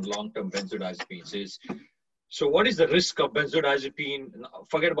who are on long-term benzodiazepines. So what is the risk of benzodiazepine?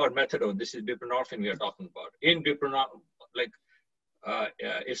 Forget about methadone. This is buprenorphine we are talking about. In buprenorphine,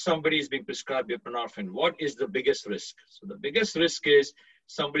 if somebody is being prescribed buprenorphine, what is the biggest risk? So the biggest risk is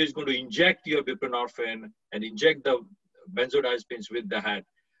somebody is going to inject your buprenorphine and inject the benzodiazepines with that,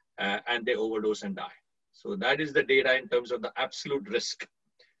 and they overdose and die. So that is the data in terms of the absolute risk.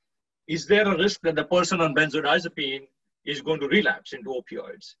 Is there a risk that the person on benzodiazepine is going to relapse into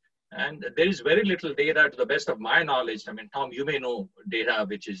opioids? And there is very little data, to the best of my knowledge. I mean, Tom, you may know data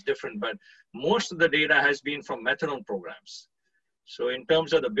which is different, but most of the data has been from methadone programs. So in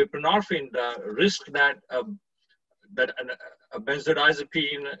terms of the buprenorphine, the risk that a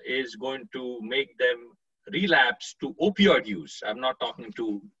benzodiazepine is going to make them relapse to opioid use. I'm not talking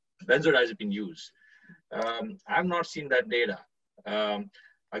to benzodiazepine use. I've not seen that data.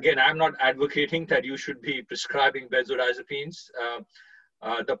 Again, I'm not advocating that you should be prescribing benzodiazepines.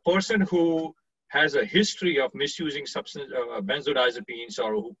 The person who has a history of misusing benzodiazepines,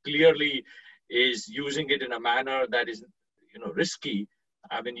 or who clearly is using it in a manner that is risky,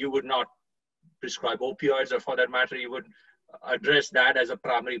 I mean, you would not prescribe opioids, or for that matter, you would address that as a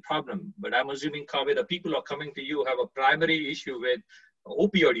primary problem. But I'm assuming, Kaveh, the people who are coming to you have a primary issue with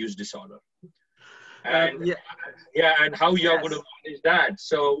opioid use disorder. And and how you're going to manage that.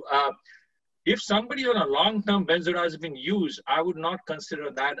 So if somebody on a long-term benzodiazepine use, I would not consider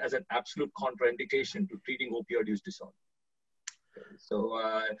that as an absolute contraindication to treating opioid use disorder. So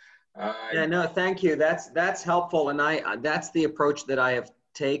no, thank you. That's helpful, and that's the approach that I have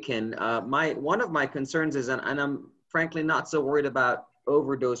taken. One of my concerns is, and I'm frankly not so worried about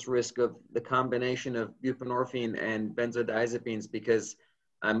overdose risk of the combination of buprenorphine and benzodiazepines, because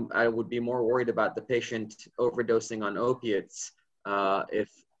I would be more worried about the patient overdosing on opiates if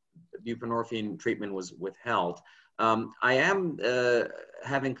buprenorphine treatment was withheld. I am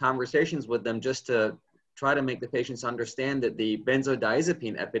having conversations with them just to try to make the patients understand that the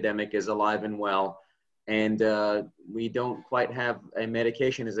benzodiazepine epidemic is alive and well, and we don't quite have a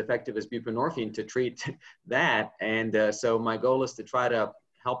medication as effective as buprenorphine to treat that. And so my goal is to try to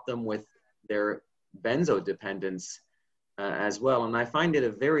help them with their benzo dependence as well. And I find it a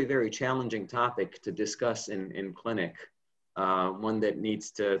very, very challenging topic to discuss in clinic, one that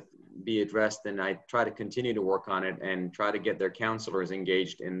needs to be addressed, and I try to continue to work on it and try to get their counselors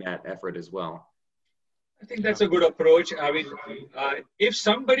engaged in that effort as well. I think that's a good approach. I mean, if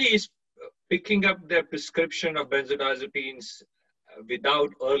somebody is picking up their prescription of benzodiazepines without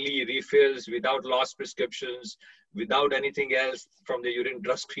early refills, without lost prescriptions, without anything else from the urine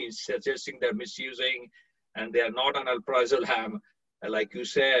drug screens suggesting they're misusing, and they are not on alprazolam, like you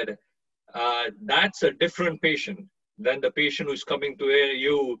said, that's a different patient than the patient who's coming to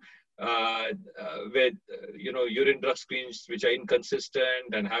you with urine drug screens which are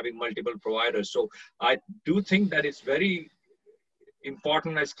inconsistent and having multiple providers. So I do think that it's very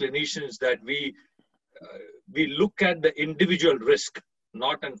important as clinicians that we look at the individual risk,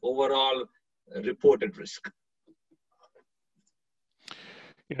 not an overall reported risk.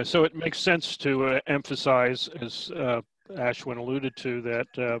 Yeah, so it makes sense to emphasize, as Ashwin alluded to,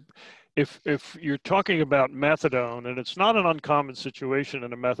 that if you're talking about methadone, and it's not an uncommon situation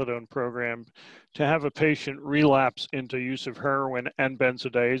in a methadone program to have a patient relapse into use of heroin and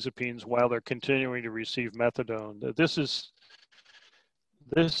benzodiazepines while they're continuing to receive methadone. This is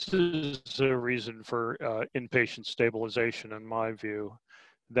a reason for inpatient stabilization, in my view.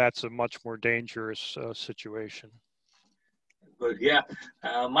 That's a much more dangerous situation. Good, yeah.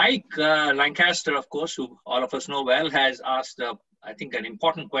 Mike Lancaster, of course, who all of us know well, has asked, I think, an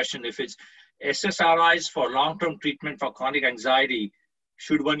important question. If it's SSRIs for long-term treatment for chronic anxiety,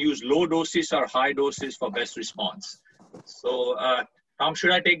 should one use low doses or high doses for best response? So, Tom,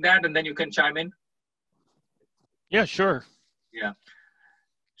 should I take that and then you can chime in? Yeah, sure. Yeah.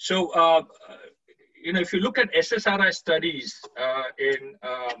 So, if you look at SSRI studies in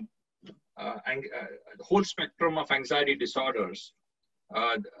the whole spectrum of anxiety disorders,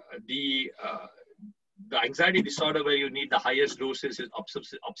 the anxiety disorder where you need the highest doses is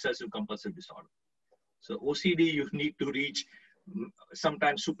obsessive compulsive disorder. So OCD, you need to reach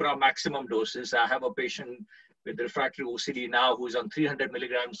sometimes supra-maximum doses. I have a patient with refractory OCD now who's on 300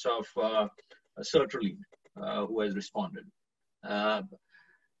 milligrams of sertraline who has responded.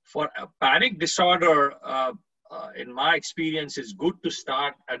 For a panic disorder, in my experience, it's good to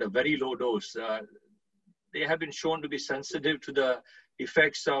start at a very low dose. They have been shown to be sensitive to the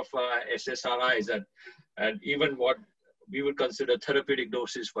effects of SSRIs and even what we would consider therapeutic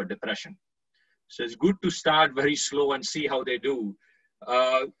doses for depression. So it's good to start very slow and see how they do.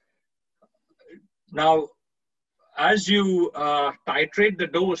 Now, as you titrate the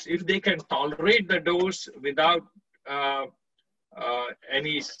dose, if they can tolerate the dose without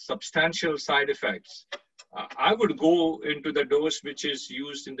any substantial side effects, I would go into the dose which is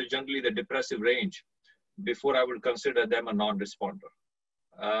used in generally the depressive range before I would consider them a non-responder.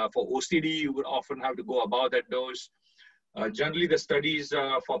 For OCD, you would often have to go above that dose. Generally, the studies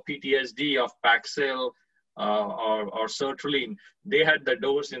for PTSD of Paxil or sertraline, they had the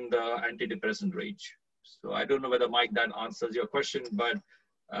dose in the antidepressant range. So I don't know whether, Mike, that answers your question, but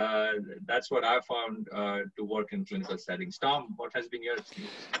that's what I found to work in clinical settings. Tom, what has been your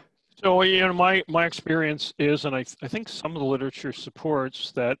experience? So, you know, my experience is, and I think some of the literature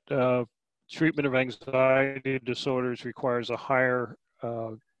supports that treatment of anxiety disorders requires a higher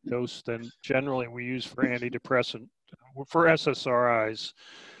dose than generally we use for antidepressant, for SSRIs.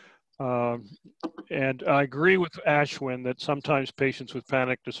 And I agree with Ashwin that sometimes patients with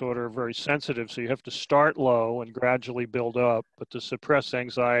panic disorder are very sensitive, so you have to start low and gradually build up, but to suppress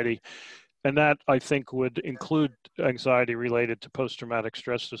anxiety, and that I think would include anxiety related to post-traumatic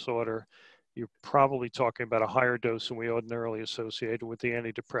stress disorder, you're probably talking about a higher dose than we ordinarily associate with the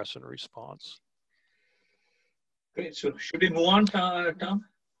antidepressant response. Great, so should we move on, Tom?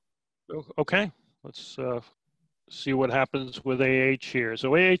 Okay, let's see what happens with AH here.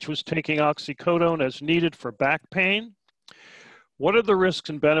 So AH was taking oxycodone as needed for back pain. What are the risks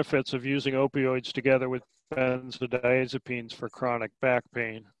and benefits of using opioids together with benzodiazepines for chronic back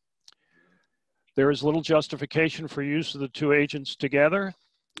pain? There is little justification for use of the two agents together.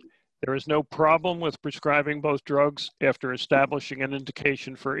 There is no problem with prescribing both drugs after establishing an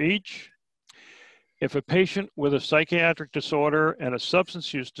indication for each. If a patient with a psychiatric disorder and a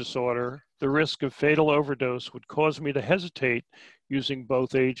substance use disorder, the risk of fatal overdose would cause me to hesitate using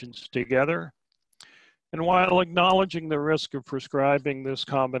both agents together. And while acknowledging the risk of prescribing this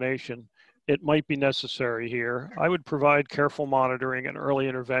combination, it might be necessary here, I would provide careful monitoring and early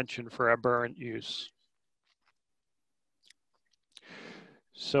intervention for aberrant use.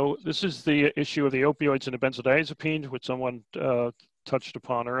 So this is the issue of the opioids and the benzodiazepines, which someone touched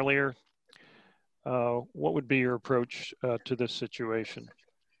upon earlier. What would be your approach to this situation?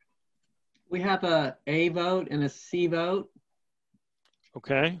 We have a A vote and a C vote.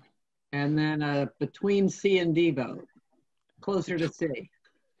 Okay. And then a between C and D vote, closer to C.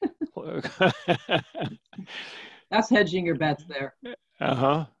 That's hedging your bets there.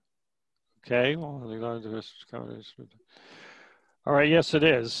 Uh-huh. Okay. Well, all right. Yes, it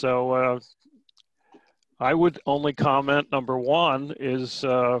is. So I would only comment, number one is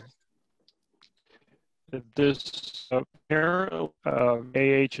that this parent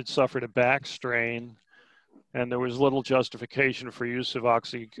AH had suffered a back strain, and there was little justification for use of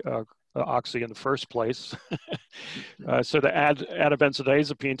oxy in the first place. So to add a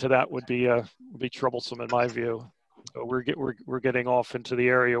benzodiazepine to that would be troublesome in my view. So we're getting off into the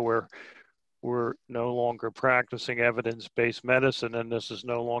area where we're no longer practicing evidence-based medicine, and this is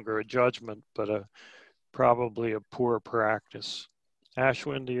no longer a judgment, but probably a poor practice.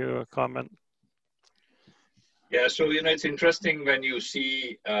 Ashwin, do you comment? Yeah, so it's interesting when you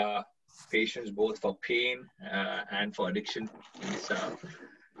see patients both for pain and for addiction.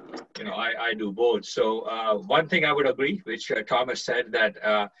 I do both. So one thing I would agree, which Thomas said, that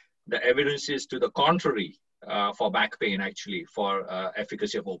the evidence is to the contrary for back pain, actually, for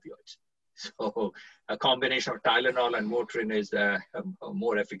efficacy of opioids. So a combination of Tylenol and Motrin is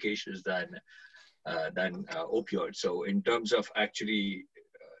more efficacious than opioids. So in terms of actually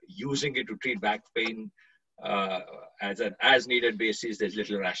using it to treat back pain as an as-needed basis, there's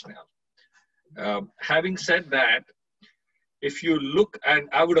little rationale. Having said that, if you look, and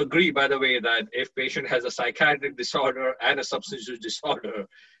I would agree, by the way, that if patient has a psychiatric disorder and a substance use disorder,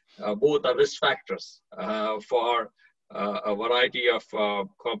 both are risk factors for a variety of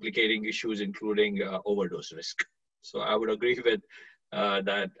complicating issues, including overdose risk. So I would agree with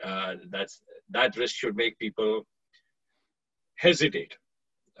that risk should make people hesitate.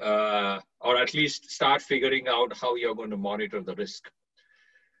 or at least start figuring out how you're going to monitor the risk.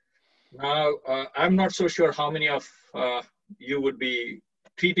 Now, I'm not so sure how many of you would be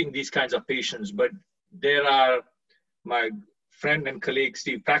treating these kinds of patients, but there are, my friend and colleague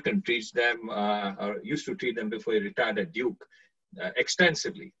Steve Packard treats them, or used to treat them before he retired at Duke,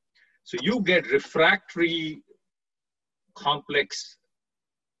 extensively. So you get refractory complex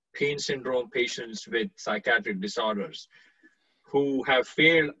pain syndrome patients with psychiatric disorders who have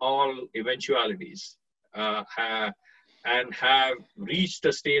failed all eventualities and have reached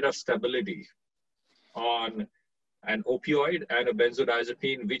a state of stability on an opioid and a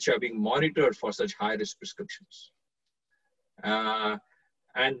benzodiazepine, which are being monitored for such high-risk prescriptions.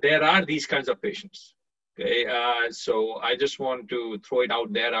 And there are these kinds of patients. Okay, so I just want to throw it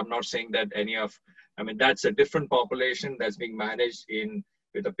out there. I'm not saying that that's a different population that's being managed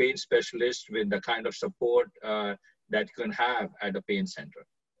with a pain specialist with the kind of support that you can have at a pain center.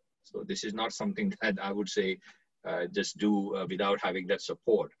 So this is not something that I would say just do without having that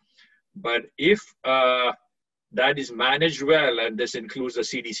support. But if that is managed well, and this includes the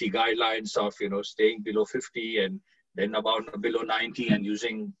CDC guidelines of staying below 50 and then about below 90 and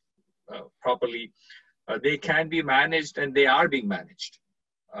using properly, they can be managed and they are being managed.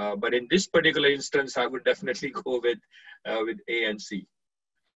 But in this particular instance, I would definitely go with A and C.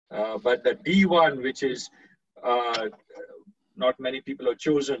 But the D1, which is not many people have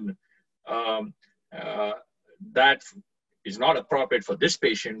chosen, that is not appropriate for this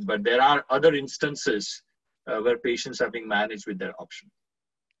patient, but there are other instances where patients are being managed with their option.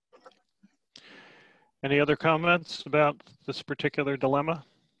 Any other comments about this particular dilemma?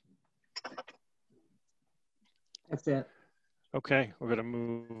 That's it. Okay, we're going to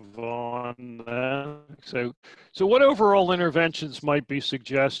move on then. So what overall interventions might be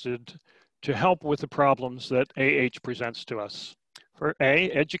suggested to help with the problems that AH presents to us? For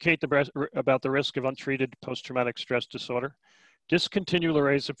A, educate about the risk of untreated post-traumatic stress disorder, discontinue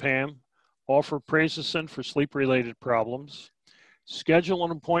lorazepam, offer prazosin for sleep-related problems, schedule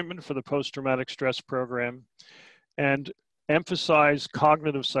an appointment for the post-traumatic stress program, and emphasize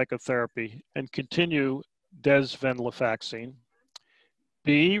cognitive psychotherapy and continue desvenlafaxine.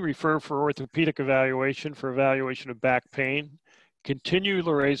 B, refer for orthopedic evaluation for evaluation of back pain, continue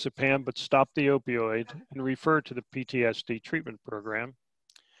lorazepam but stop the opioid and refer to the PTSD treatment program.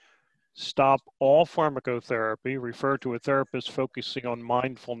 Stop all pharmacotherapy, refer to a therapist focusing on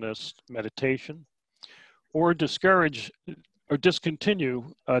mindfulness meditation, or discourage or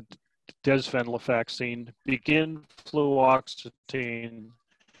discontinue desvenlafaxine, begin fluoxetine,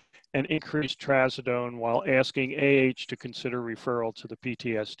 and increase trazodone while asking AH to consider referral to the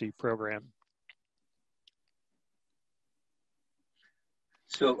PTSD program.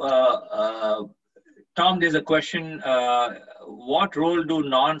 So, Tom, there's a question. What role do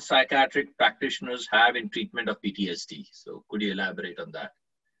non-psychiatric practitioners have in treatment of PTSD? So could you elaborate on that?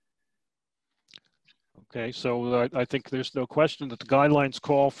 Okay, so I think there's no question that the guidelines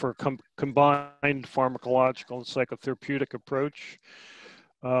call for combined pharmacological and psychotherapeutic approach.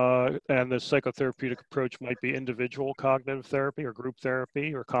 And the psychotherapeutic approach might be individual cognitive therapy or group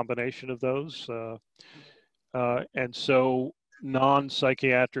therapy or a combination of those. And so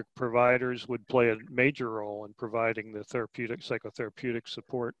non-psychiatric providers would play a major role in providing the psychotherapeutic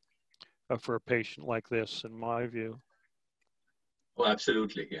support for a patient like this, in my view. Oh,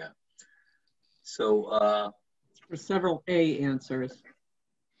 absolutely, yeah. So for several A answers.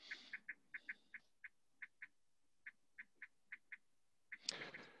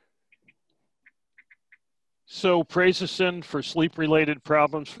 So prazosin for sleep-related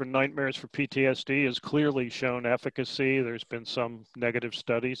problems, for nightmares, for PTSD has clearly shown efficacy. There's been some negative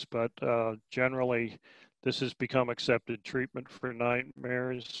studies, but generally this has become accepted treatment for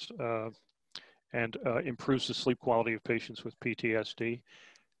nightmares and improves the sleep quality of patients with PTSD.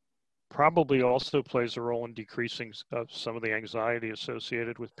 Probably also plays a role in decreasing some of the anxiety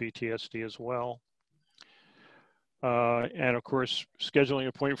associated with PTSD as well. And of course, scheduling an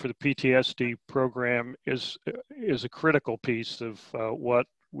appointment for the PTSD program is a critical piece of what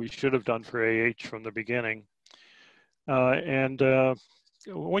we should have done for AH from the beginning.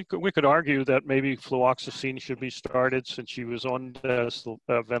 We could argue that maybe fluoxetine should be started since she was on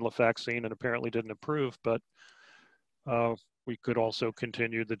venlafaxine and apparently didn't improve, but we could also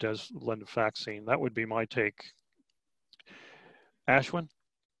continue the desvenlafaxine. That would be my take. Ashwin?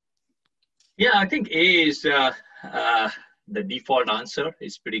 Yeah, I think A is the default answer.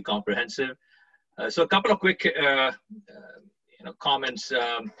 Is pretty comprehensive. So a couple of quick comments.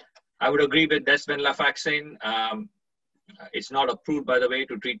 I would agree with desvenlafaxine. It's not approved, by the way,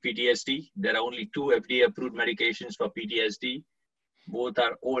 to treat PTSD. There are only 2 FDA-approved medications for PTSD. Both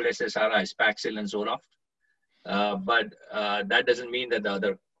are old SSRIs, Paxil and Zoloft. But that doesn't mean that the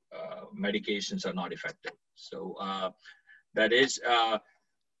other medications are not effective. So that is,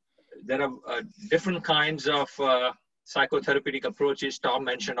 there are different kinds of psychotherapeutic approaches. Tom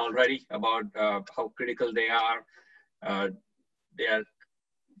mentioned already about how critical they are. They are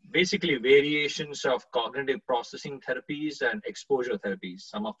basically variations of cognitive processing therapies and exposure therapies,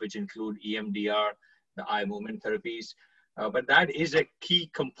 some of which include EMDR, the eye movement therapies. But that is a key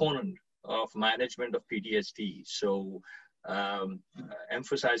component of management of PTSD. So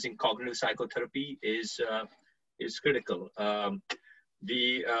emphasizing cognitive psychotherapy is critical.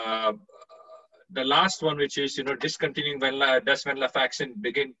 The last one, which is, discontinuing desvenlafaxine,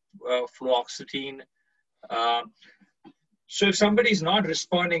 begin fluoxetine. So if somebody is not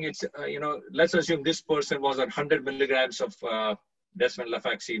responding, it's, let's assume this person was on 100 milligrams of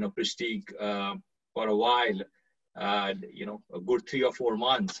desvenlafaxine or Prestige for a while, a good 3 or 4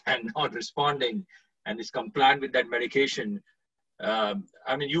 months, and not responding and is compliant with that medication.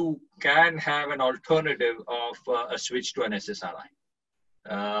 You can have an alternative of a switch to an SSRI.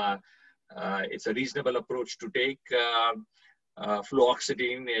 It's a reasonable approach to take.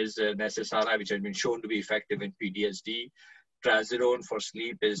 Fluoxetine is an SSRI which has been shown to be effective in PTSD. Trazodone for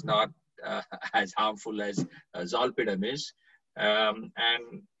sleep is not as harmful as zolpidem is.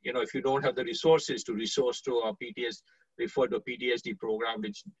 If you don't have the resources to resource to a refer to a PTSD program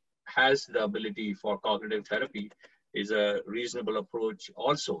which has the ability for cognitive therapy, is a reasonable approach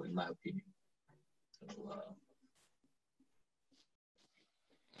also, in my opinion. So,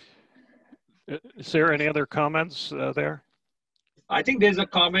 is there any other comments there? I think there's a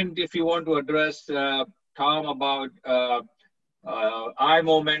comment, if you want to address, Tom, about eye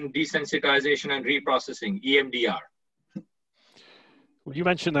movement desensitization and reprocessing, EMDR. Well, you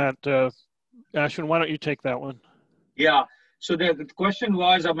mentioned that, Ashwin, why don't you take that one? Yeah, so the question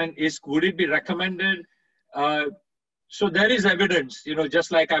was, would it be recommended? So there is evidence,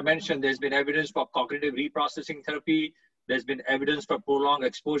 just like I mentioned, there's been evidence for cognitive reprocessing therapy. There's been evidence for prolonged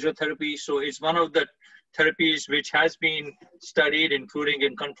exposure therapy. So it's one of the therapies which has been studied, including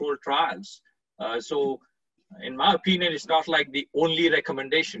in controlled trials. So in my opinion, it's not like the only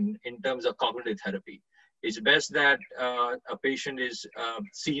recommendation in terms of cognitive therapy. It's best that a patient is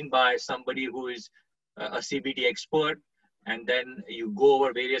seen by somebody who is a CBT expert, and then you go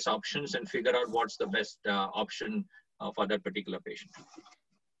over various options and figure out what's the best option for that particular patient.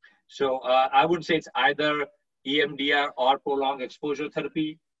 So I would say it's either EMDR or prolonged exposure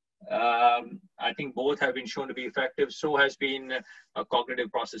therapy. I think both have been shown to be effective. So has been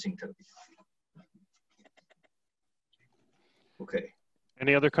cognitive processing therapy. Okay.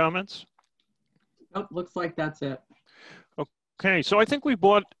 Any other comments? Nope, looks like that's it. Okay, so I think we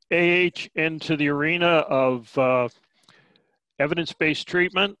brought AH into the arena of evidence-based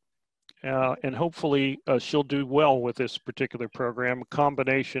treatment, and hopefully she'll do well with this particular program, a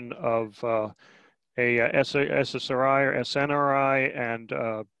combination of SSRI or SNRI and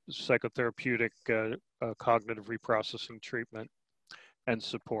psychotherapeutic cognitive reprocessing treatment and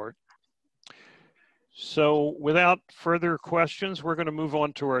support. So without further questions, we're going to move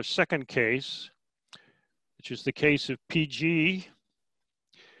on to our second case, which is the case of PG,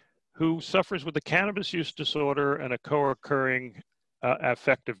 who suffers with a cannabis use disorder and a co-occurring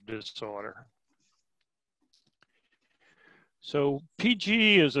affective disorder. So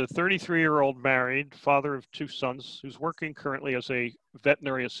PG is a 33-year-old married father of 2 sons who's working currently as a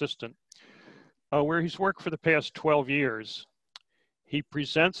veterinary assistant, where he's worked for the past 12 years. He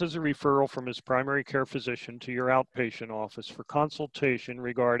presents as a referral from his primary care physician to your outpatient office for consultation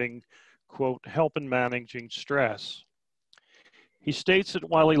regarding, quote, help in managing stress. He states that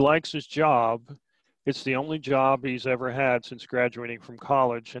while he likes his job, it's the only job he's ever had since graduating from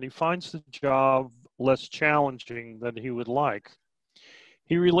college, and he finds the job less challenging than he would like.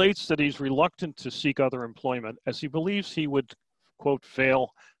 He relates that he's reluctant to seek other employment as he believes he would, quote,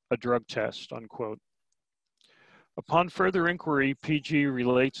 fail a drug test, unquote. Upon further inquiry, PG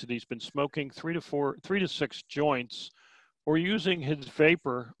relates that he's been smoking 3 to 6 joints or using his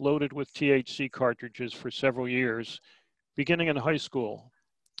vapor loaded with THC cartridges for several years, beginning in high school.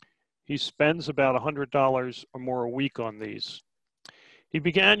 He spends about $100 or more a week on these. He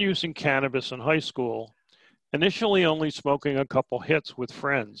began using cannabis in high school, initially only smoking a couple hits with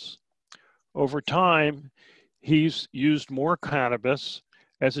friends. Over time, he's used more cannabis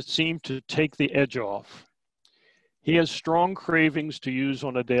as it seemed to take the edge off. He has strong cravings to use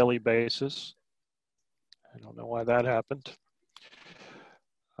on a daily basis. I don't know why that happened.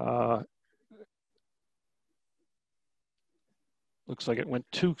 Looks like it went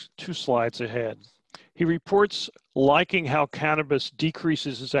two slides ahead. He reports liking how cannabis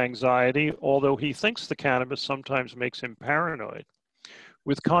decreases his anxiety, although he thinks the cannabis sometimes makes him paranoid,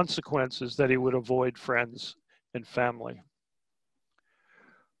 with consequences that he would avoid friends and family.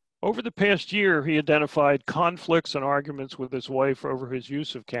 Over the past year, he identified conflicts and arguments with his wife over his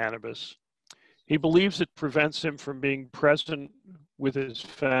use of cannabis. He believes it prevents him from being present with his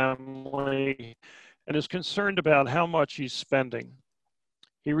family and is concerned about how much he's spending.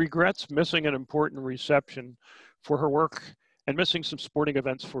 He regrets missing an important reception for her work and missing some sporting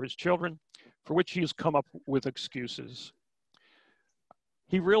events for his children, for which he has come up with excuses.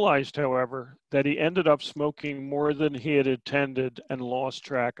 He realized, however, that he ended up smoking more than he had intended and lost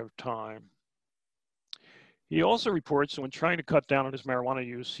track of time. He also reports that when trying to cut down on his marijuana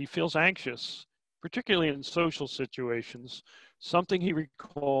use, he feels anxious, particularly in social situations, something he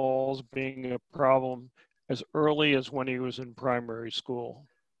recalls being a problem as early as when he was in primary school.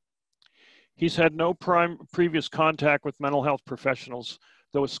 He's had no previous contact with mental health professionals,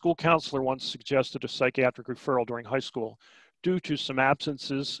 though a school counselor once suggested a psychiatric referral during high school due to some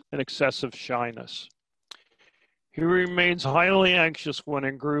absences and excessive shyness. He remains highly anxious when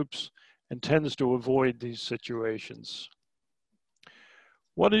in groups and tends to avoid these situations.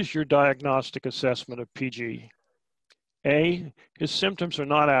 What is your diagnostic assessment of PG? A, his symptoms are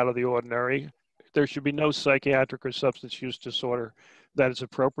not out of the ordinary. There should be no psychiatric or substance use disorder that is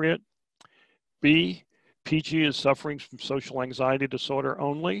appropriate. B, PG is suffering from social anxiety disorder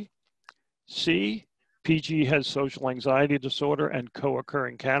only. C, PG has social anxiety disorder and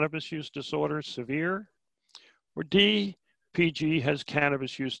co-occurring cannabis use disorder, severe. Or D, PG has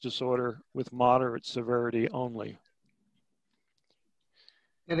cannabis use disorder with moderate severity only.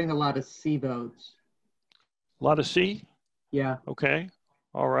 Getting a lot of C votes. A lot of C? Yeah. Okay.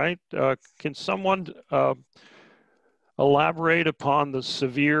 All right. Can someone elaborate upon the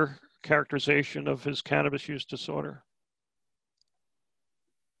severe characterization of his cannabis use disorder?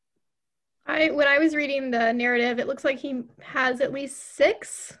 When I was reading the narrative, it looks like he has at least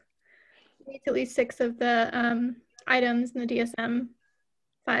six of the items in the DSM-5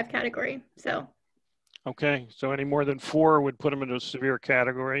 category. So. Okay, so any more than 4 would put him into a severe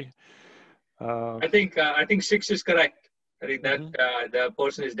category. I think 6 is correct. I think that the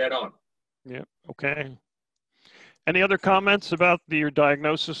person is dead on. Yeah. Okay. Any other comments about your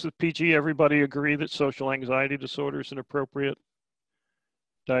diagnosis with PG? Everybody agree that social anxiety disorder is an appropriate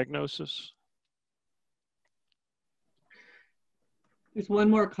diagnosis? There's one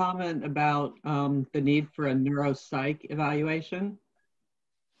more comment about the need for a neuropsych evaluation.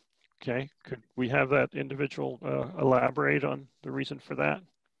 Okay, could we have that individual elaborate on the reason for that?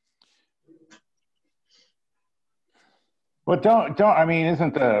 Well, I mean,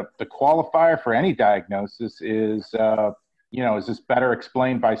 isn't the qualifier for any diagnosis is, is this better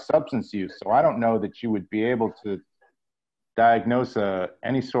explained by substance use? So I don't know that you would be able to diagnose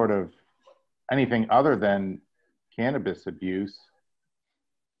anything other than cannabis abuse.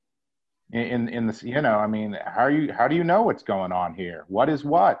 In this, I mean, how do you know what's going on here? What is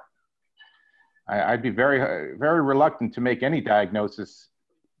what? I'd be very, very reluctant to make any diagnosis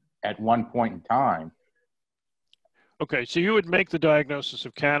at one point in time. Okay, so you would make the diagnosis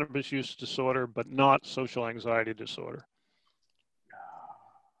of cannabis use disorder, but not social anxiety disorder.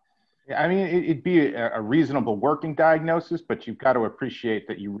 I mean, it'd be a reasonable working diagnosis, but you've got to appreciate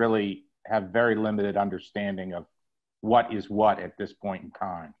that you really have very limited understanding of what is what at this point in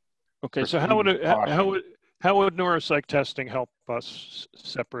time. Okay, so how would neuropsych testing help us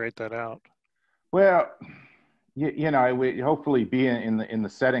separate that out? Well, it would hopefully be in the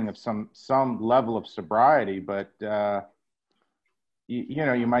setting of some level of sobriety, but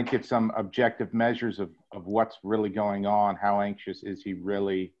you might get some objective measures of what's really going on. How anxious is he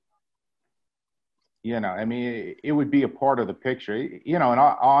really? I mean, it would be a part of the picture. And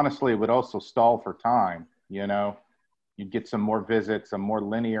honestly, it would also stall for time. You'd get some more visits, a more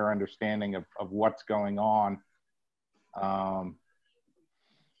linear understanding of what's going on.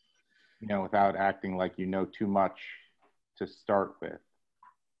 Without acting like you know too much to start with.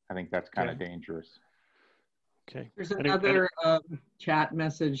 I think that's kind of dangerous. Okay. There's another chat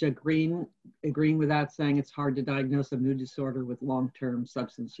message agreeing with that, saying it's hard to diagnose a mood disorder with long-term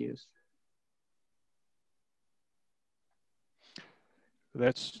substance use.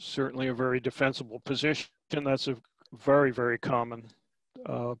 That's certainly a very defensible position. That's a very, very common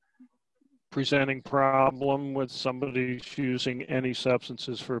presenting problem with somebody using any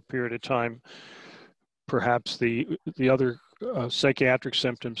substances for a period of time. Perhaps the other psychiatric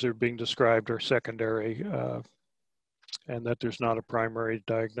symptoms that are being described are secondary and that there's not a primary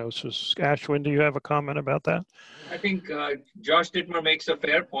diagnosis. Ashwin, do you have a comment about that? I think Josh Dittmer makes a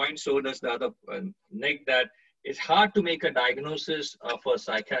fair point. So does the other Nick, that it's hard to make a diagnosis of a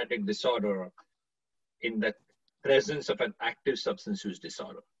psychiatric disorder in the presence of an active substance use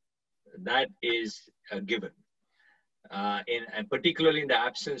disorder. That is a given, and particularly in the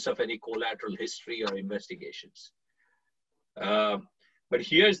absence of any collateral history or investigations. But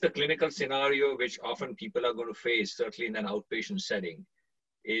here's the clinical scenario which often people are going to face, certainly in an outpatient setting,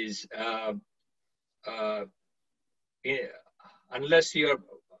 is unless your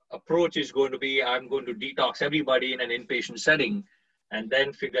approach is going to be, I'm going to detox everybody in an inpatient setting and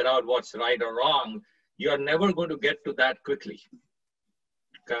then figure out what's right or wrong, you're never going to get to that quickly.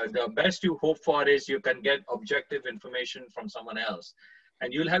 The best you hope for is you can get objective information from someone else,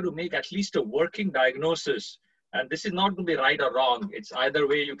 and you'll have to make at least a working diagnosis. And this is not going to be right or wrong. It's either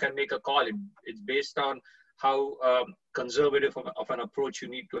way you can make a call. It's based on how conservative of an approach you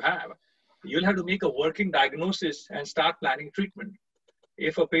need to have. You'll have to make a working diagnosis and start planning treatment.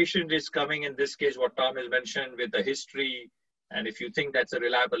 If a patient is coming, in this case, what Tom has mentioned, with a history, and if you think that's a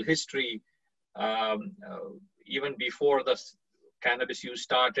reliable history, even before the cannabis use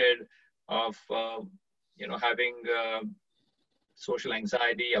started, of having social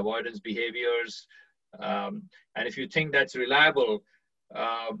anxiety, avoidance behaviors, and if you think that's reliable,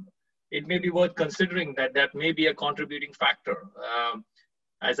 it may be worth considering that may be a contributing factor.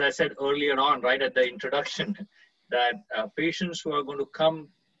 As I said earlier on, right at the introduction, that patients who are going to come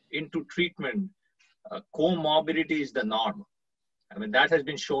into treatment, comorbidity is the norm. I mean, that has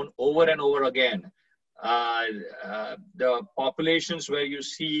been shown over and over again. The populations where you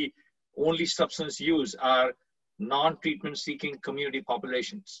see only substance use are non-treatment seeking community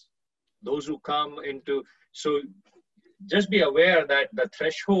populations. Those who come into, so just be aware that the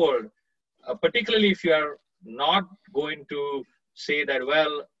threshold, particularly if you are not going to say that,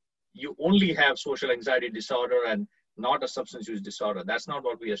 well, you only have social anxiety disorder and not a substance use disorder. That's not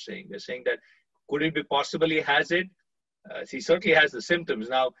what we are saying. We're saying that could it be possibly has it? He certainly has the symptoms.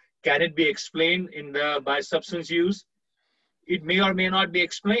 Now, can it be explained by substance use? It may or may not be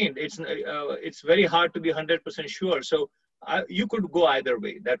explained. It's very hard to be 100% sure. So you could go either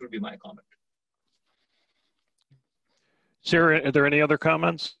way. That would be my comment. Sarah, are there any other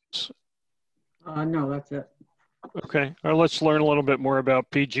comments? No, that's it. Okay, let's learn a little bit more about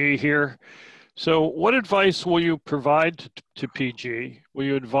PG here. So what advice will you provide to PG? Will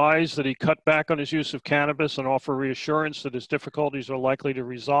you advise that he cut back on his use of cannabis and offer reassurance that his difficulties are likely to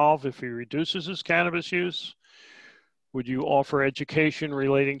resolve if he reduces his cannabis use? Would you offer education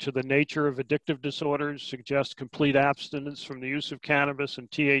relating to the nature of addictive disorders, suggest complete abstinence from the use of cannabis and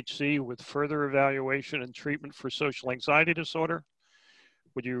THC with further evaluation and treatment for social anxiety disorder?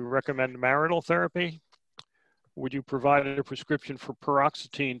 Would you recommend marital therapy? Would you provide a prescription for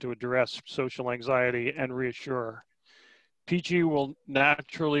paroxetine to address social anxiety and reassure? PG will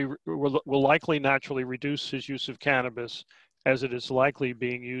likely naturally reduce his use of cannabis, as it is likely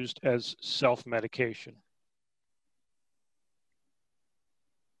being used as self-medication.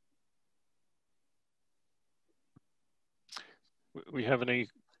 We have any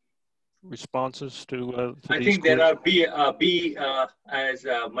responses to I think there are B as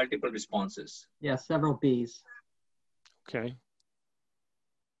multiple responses. Yeah, several Bs. Okay.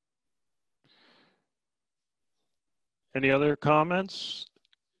 Any other comments?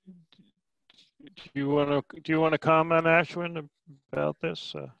 Do you want to comment, Ashwin, about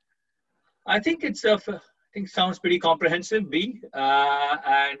this? I think it's sounds pretty comprehensive, B,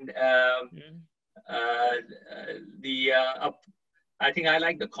 I think I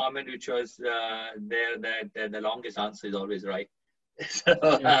like the comment which was there that the longest answer is always right. So,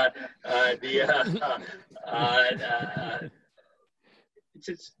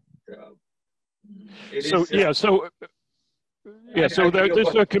 this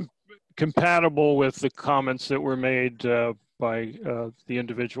is compatible with the comments that were made by the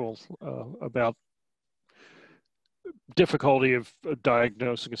individual about difficulty of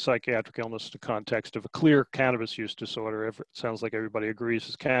diagnosing a psychiatric illness in the context of a clear cannabis use disorder. It sounds like everybody agrees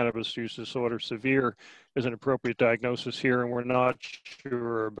is cannabis use disorder severe is an appropriate diagnosis here, and we're not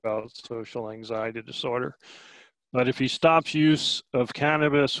sure about social anxiety disorder. But if he stops use of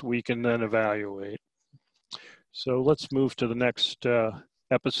cannabis, we can then evaluate. So let's move to the next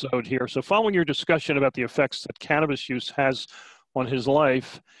episode here. So following your discussion about the effects that cannabis use has on his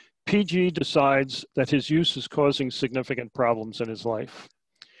life, PG decides that his use is causing significant problems in his life.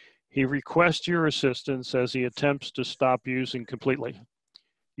 He requests your assistance as he attempts to stop using completely.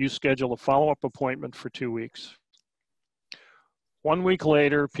 You schedule a follow-up appointment for 2 weeks. 1 week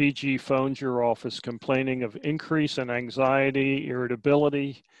later, PG phones your office complaining of increase in anxiety,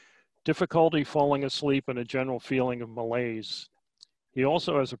 irritability, difficulty falling asleep, and a general feeling of malaise. He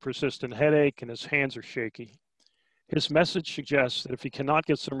also has a persistent headache and his hands are shaky. His message suggests that if he cannot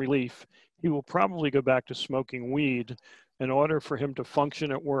get some relief, he will probably go back to smoking weed in order for him to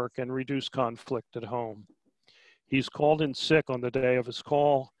function at work and reduce conflict at home. He's called in sick on the day of his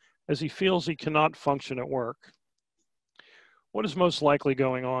call as he feels he cannot function at work. What is most likely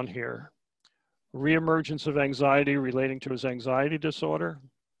going on here? Reemergence of anxiety relating to his anxiety disorder.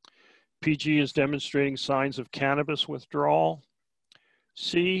 PG is demonstrating signs of cannabis withdrawal.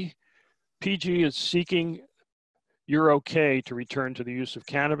 C, PG is seeking you're okay to return to the use of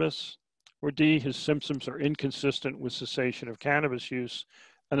cannabis. Or D, his symptoms are inconsistent with cessation of cannabis use,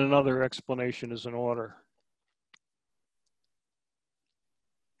 and another explanation is in order.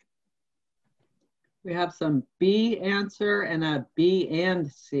 We have some B answer and a B and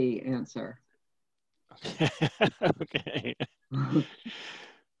C answer. Okay.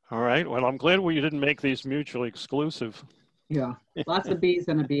 All right. Well, I'm glad we didn't make these mutually exclusive. Yeah, lots of B's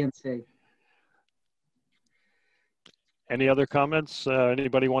and a B and C. Any other comments?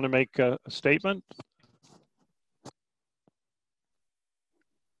 Anybody want to make a statement?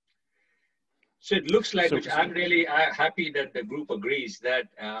 So it looks like, which I'm really happy that the group agrees that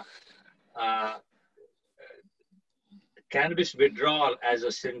cannabis withdrawal as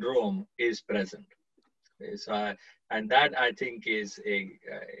a syndrome is present. And that I think is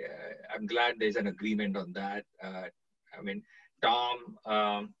I'm glad there's an agreement on that. I mean, Tom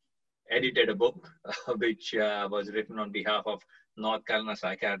edited a book which was written on behalf of North Carolina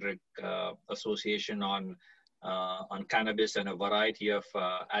Psychiatric Association on cannabis and a variety of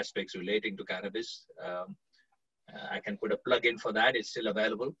aspects relating to cannabis. I can put a plug in for that. It's still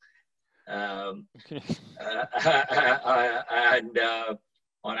available. And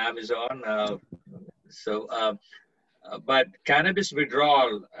on Amazon. But cannabis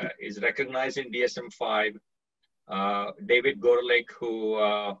withdrawal is recognized in DSM-5. David Gorelick, who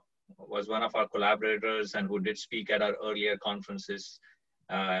was one of our collaborators and who did speak at our earlier conferences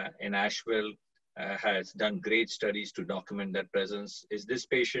in Asheville, has done great studies to document that presence. This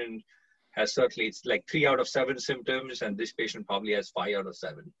patient has certainly, it's like 3 out of 7 symptoms, and this patient probably has 5 out of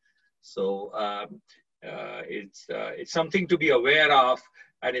 7. So it's something to be aware of,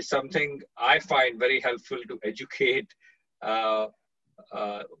 and it's something I find very helpful to educate,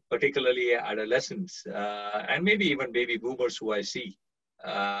 particularly adolescents, and maybe even baby boomers who I see,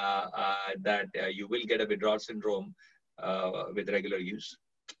 that you will get a withdrawal syndrome with regular use.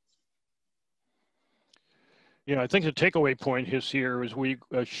 Yeah, I think the takeaway point here is we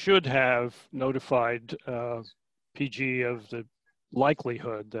should have notified PG of the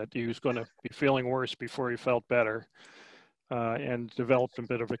likelihood that he was going to be feeling worse before he felt better, and developed a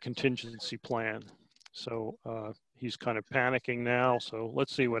bit of a contingency plan. So he's kind of panicking now, so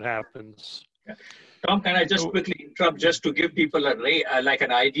let's see what happens. Yeah. Tom, can I just quickly interrupt just to give people like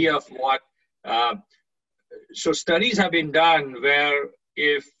an idea of what, so studies have been done where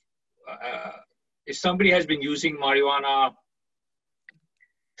if somebody has been using marijuana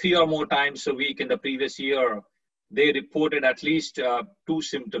 3 or more times a week in the previous year, they reported at least 2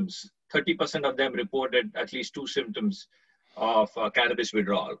 symptoms. 30% of them reported at least 2 symptoms of cannabis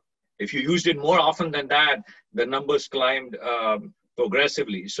withdrawal. If you used it more often than that, the numbers climbed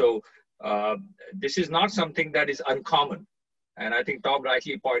progressively. So this is not something that is uncommon. And I think Tom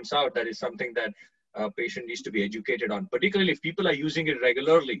rightly points out that is something that a patient needs to be educated on, particularly if people are using it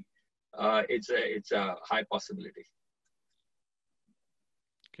regularly. It's a high possibility.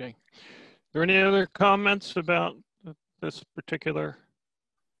 Okay. Are there any other comments about this particular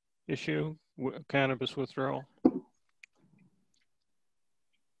issue, cannabis withdrawal?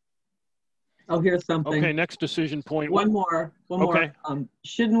 Oh, here's something. Okay, next decision point. One more. Okay.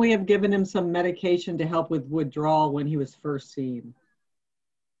 Shouldn't we have given him some medication to help with withdrawal when he was first seen?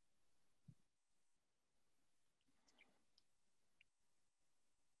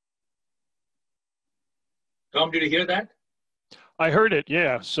 Tom, did you hear that? I heard it,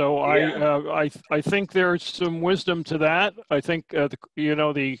 yeah. So yeah. I think there's some wisdom to that. I think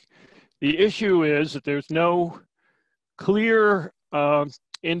the issue is that there's no clear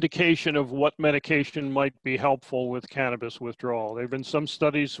indication of what medication might be helpful with cannabis withdrawal. There have been some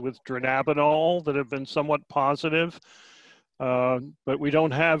studies with dronabinol that have been somewhat positive, but we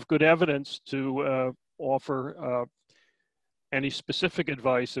don't have good evidence to offer any specific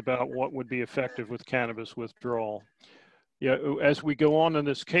advice about what would be effective with cannabis withdrawal. Yeah, as we go on in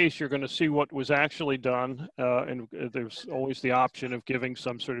this case, you're going to see what was actually done, and there's always the option of giving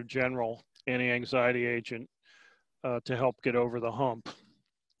some sort of general anti-anxiety agent to help get over the hump.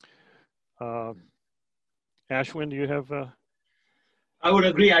 Ashwin, do you have? I would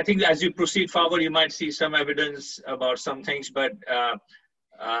agree. I think as you proceed forward, you might see some evidence about some things, but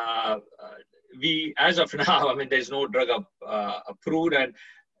we, as of now, I mean, there's no drug approved, and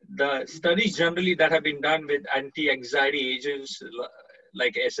the studies generally that have been done with anti-anxiety agents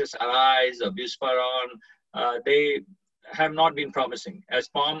like SSRIs or buspirone, they have not been promising. As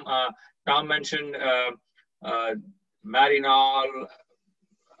Tom mentioned, Marinol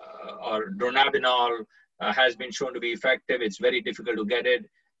or dronabinol has been shown to be effective. It's very difficult to get it.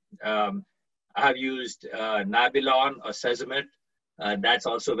 I have used Nabilon or Sezimit. That's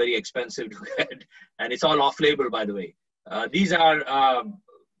also very expensive to get, and it's all off-label, by the way. These are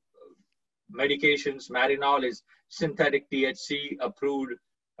medications. Marinol is synthetic THC approved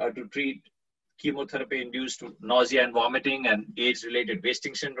to treat chemotherapy-induced nausea and vomiting and AIDS-related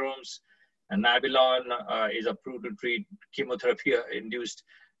wasting syndromes. And Nabilon is approved to treat chemotherapy-induced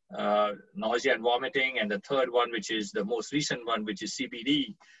nausea and vomiting. And the third one, which is the most recent one, which is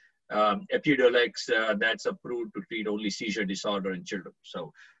CBD, Epidiolex, that's approved to treat only seizure disorder in children.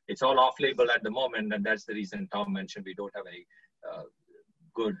 So it's all off-label at the moment, and that's the reason Tom mentioned we don't have any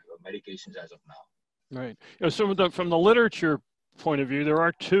good medications as of now. Right. So from the literature point of view, there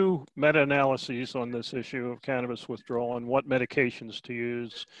are two meta-analyses on this issue of cannabis withdrawal and what medications to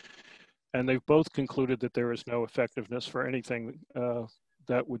use. And they've both concluded that there is no effectiveness for anything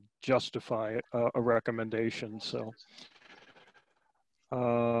that would justify a recommendation. So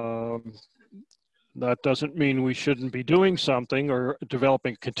that doesn't mean we shouldn't be doing something or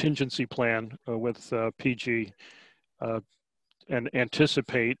developing a contingency plan with PG and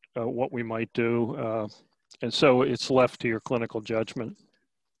anticipate what we might do. And so it's left to your clinical judgment.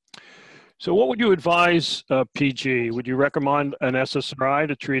 So what would you advise PG? Would you recommend an SSRI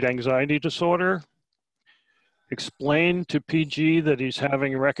to treat anxiety disorder? Explain to PG that he's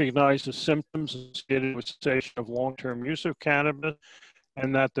having recognized the symptoms associated with cessation of long-term use of cannabis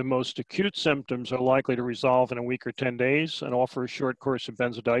and that the most acute symptoms are likely to resolve in a week or 10 days, and offer a short course of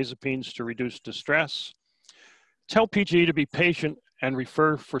benzodiazepines to reduce distress. Tell PG to be patient and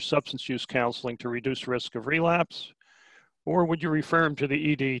refer for substance use counseling to reduce risk of relapse, or would you refer him to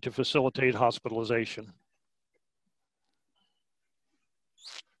the ED to facilitate hospitalization?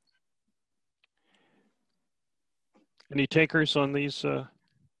 Any takers on these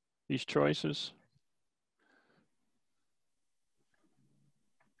choices?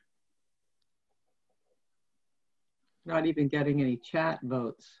 Not even getting any chat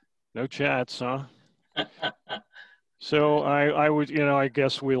votes. No chats, huh? So I would, I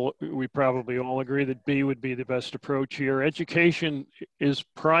guess we probably all agree that B would be the best approach here. Education is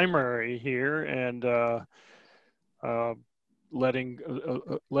primary here, and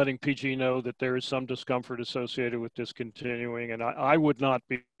letting PG know that there is some discomfort associated with discontinuing, and I would not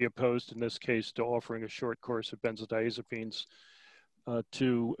be opposed in this case to offering a short course of benzodiazepines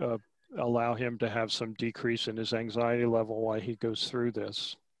to allow him to have some decrease in his anxiety level while he goes through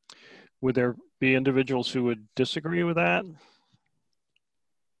this. Would there be individuals who would disagree with that?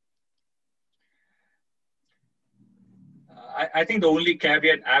 I think the only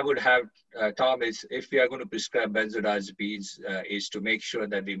caveat I would have, Tom, is if we are going to prescribe benzodiazepines, is to make sure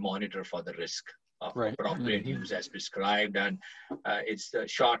that we monitor for the risk of appropriate use as prescribed, and it's the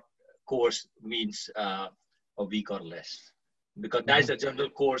short course means a week or less, because that's the general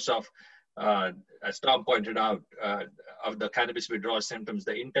course of, as Tom pointed out, of the cannabis withdrawal symptoms.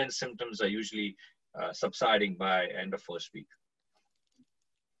 The intense symptoms are usually subsiding by end of first week.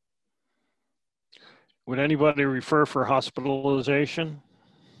 Would anybody refer for hospitalization?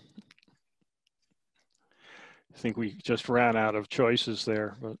 I think we just ran out of choices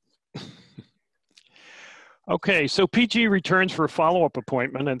there. But okay, so PG returns for a follow-up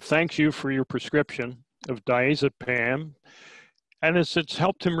appointment and thanks you for your prescription of diazepam. And it's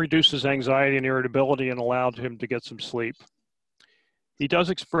helped him reduce his anxiety and irritability and allowed him to get some sleep. He does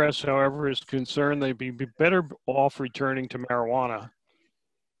express, however, his concern they'd be better off returning to marijuana.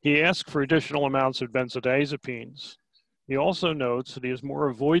 He asks for additional amounts of benzodiazepines. He also notes that he is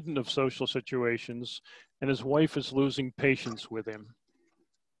more avoidant of social situations and his wife is losing patience with him.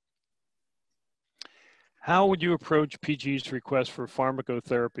 How would you approach PG's request for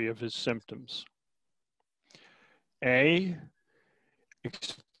pharmacotherapy of his symptoms? A,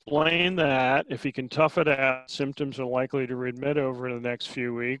 explain that if he can tough it out, symptoms are likely to remit over the next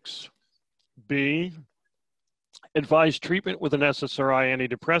few weeks. B, advise treatment with an SSRI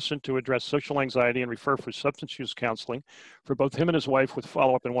antidepressant to address social anxiety and refer for substance use counseling for both him and his wife with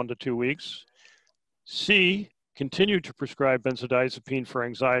follow-up in 1 to 2 weeks. C, continue to prescribe benzodiazepine for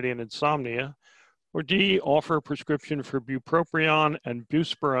anxiety and insomnia, Or D, offer a prescription for bupropion and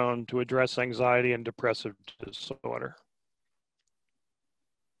buspirone to address anxiety and depressive disorder.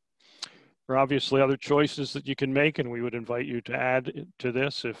 There are obviously other choices that you can make, and we would invite you to add to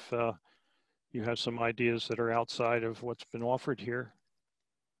this if you have some ideas that are outside of what's been offered here.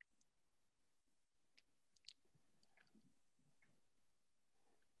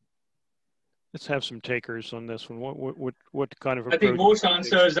 Let's have some takers on this one. What kind of approach? I think most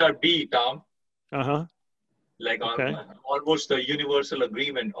answers are B, Tom. Uh-huh. Like okay. Almost a universal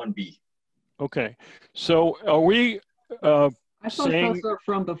agreement on B. Okay. So are we I thought saying... those are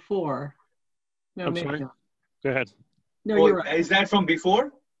from before. No, I'm maybe sorry? not. Go ahead. No, Oh, you're right. Is that from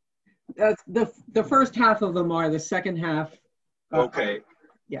before? That's the first half of them are. The second half. Okay.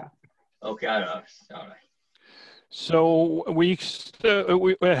 Yeah. Okay. All right. So we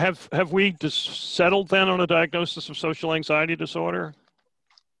have we just settled then on a diagnosis of social anxiety disorder?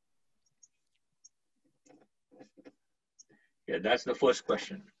 Yeah, that's the first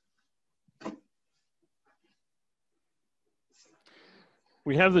question.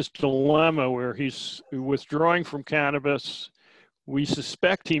 We have this dilemma where he's withdrawing from cannabis. We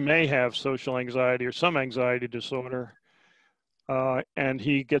suspect he may have social anxiety or some anxiety disorder. And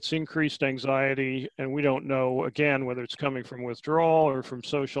he gets increased anxiety, and we don't know, again, whether it's coming from withdrawal or from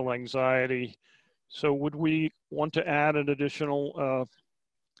social anxiety. So would we want to add an additional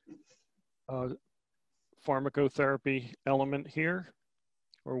pharmacotherapy element here,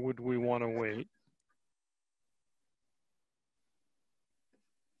 or would we want to wait?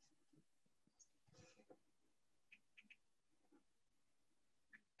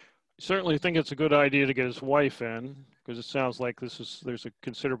 Certainly think it's a good idea to get his wife in, because it sounds like there's a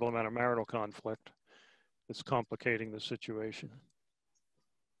considerable amount of marital conflict that's complicating the situation.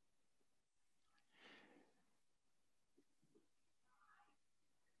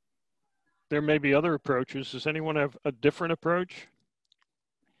 There may be other approaches. Does anyone have a different approach?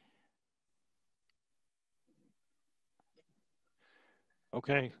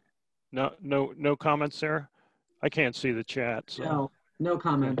 Okay. No comments there? I can't see the chat. So. No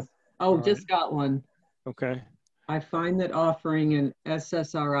comments. Okay. Oh, all just right. Got one. Okay. I find that offering an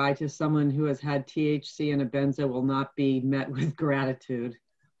SSRI to someone who has had THC and a benzo will not be met with gratitude.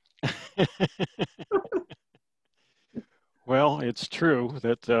 Well, it's true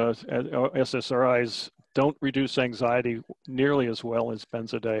that SSRIs don't reduce anxiety nearly as well as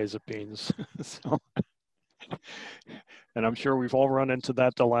benzodiazepines. So, and I'm sure we've all run into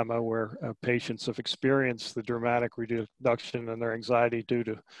that dilemma where patients have experienced the dramatic reduction in their anxiety due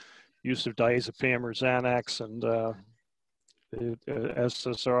to use of diazepam or Xanax, and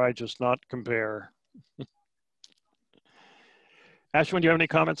SSRI just not compare. Ashwin, do you have any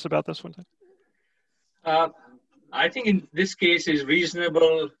comments about this one? I think in this case is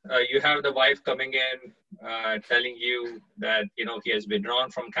reasonable. You have the wife coming in, telling you that, you know, he has been drawn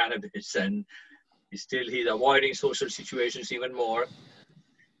from cannabis and he's avoiding social situations even more.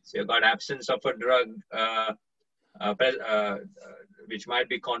 So you've got absence of a drug, which might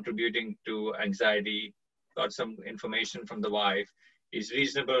be contributing to anxiety. Got some information from the wife. It's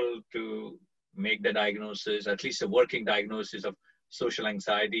reasonable to make the diagnosis, at least a working diagnosis of social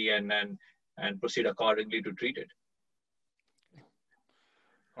anxiety, and proceed accordingly to treat it.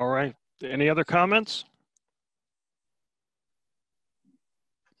 All right. Any other comments?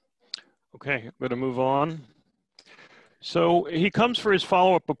 Okay, I'm going to move on. So he comes for his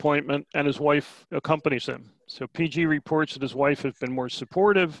follow-up appointment and his wife accompanies him. So PG reports that his wife has been more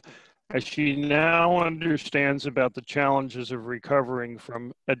supportive as she now understands about the challenges of recovering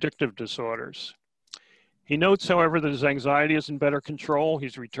from addictive disorders. He notes, however, that his anxiety is in better control.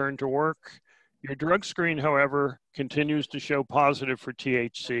 He's returned to work. Your drug screen, however, continues to show positive for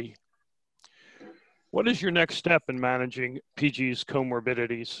THC. What is your next step in managing PG's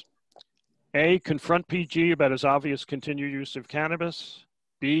comorbidities? A, confront PG about his obvious continued use of cannabis.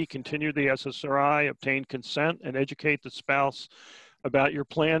 B, continue the SSRI, obtain consent, and educate the spouse about your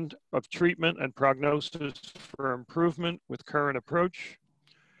plan of treatment and prognosis for improvement with current approach.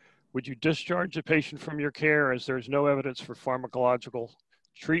 Would you discharge the patient from your care as there is no evidence for pharmacological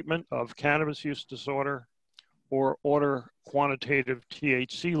treatment of cannabis use disorder, or order quantitative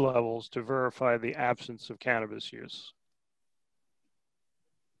THC levels to verify the absence of cannabis use?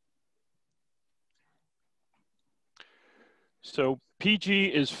 So PG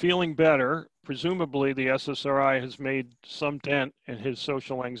is feeling better. Presumably the SSRI has made some dent in his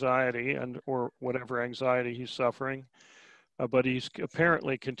social anxiety or whatever anxiety he's suffering, but he's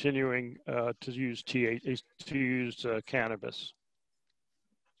apparently continuing to use cannabis.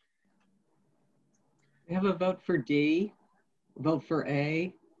 We have a vote for D, vote for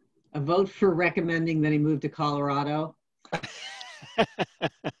A. A vote for recommending that he move to Colorado.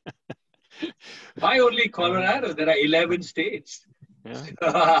 Why only Colorado? There are 11 states.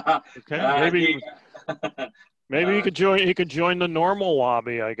 Yeah. Okay. Maybe he could join. He could join the normal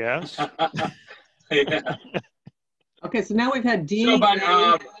lobby, I guess. Yeah. Okay, so now we've had D. So,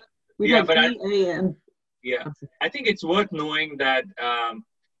 but, we've had D, A, and yeah, I think it's worth knowing that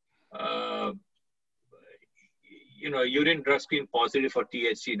urine drug screen positive for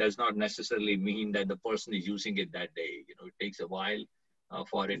THC does not necessarily mean that the person is using it that day. It takes a while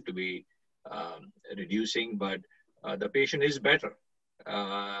for it to be reducing, but the patient is better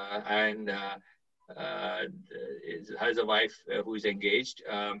and has a wife who is engaged.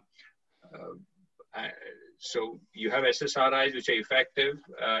 So you have SSRIs which are effective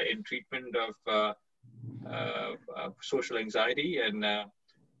in treatment of social anxiety, and I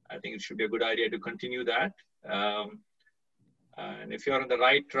think it should be a good idea to continue that. And if you're on the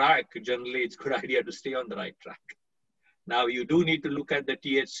right track, generally it's a good idea to stay on the right track. Now you do need to look at the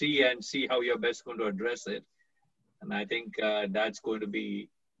THC and see how you're best going to address it. And I think that's going to be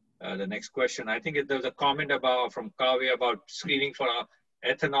the next question. I think there's a comment from Kavya about screening for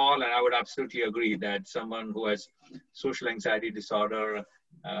ethanol, and I would absolutely agree that someone who has social anxiety disorder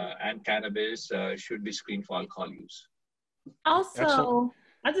and cannabis should be screened for alcohol use. Also, excellent.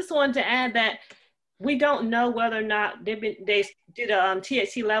 I just wanted to add that we don't know whether or not they did a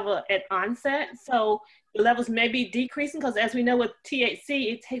THC level at onset. So the levels may be decreasing, because as we know with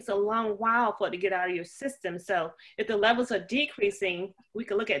THC, it takes a long while for it to get out of your system. So if the levels are decreasing, we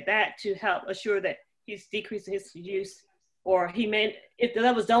can look at that to help assure that he's decreasing his use. Or if the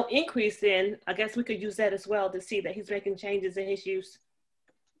levels don't increase, then I guess we could use that as well to see that he's making changes in his use.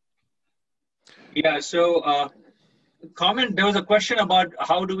 Yeah, so there was a question about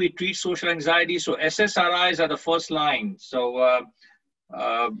how do we treat social anxiety. So SSRIs are the first line. So,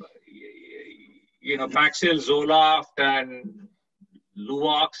 Paxil, Zoloft, and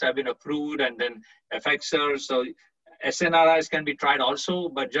Luvox have been approved, and then Effexor. So SNRIs can be tried also,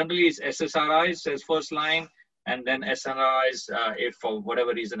 but generally it's SSRIs as first line, and then SNRIs if for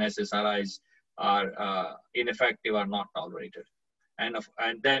whatever reason SSRIs are ineffective or not tolerated. And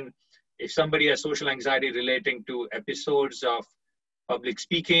then if somebody has social anxiety relating to episodes of public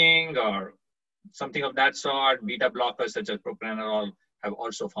speaking or something of that sort, beta blockers such as propranolol have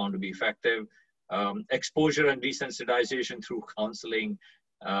also found to be effective. Exposure and desensitization through counseling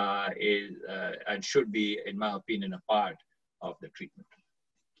is and should be, in my opinion, a part of the treatment.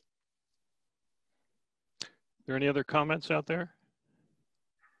 Are there any other comments out there?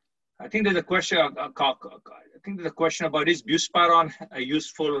 I think there's a question. About is buspirone a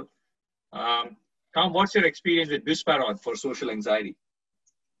useful? Tom, what's your experience with buspirone for social anxiety?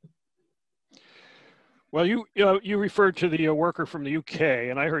 Well, you referred to the worker from the UK,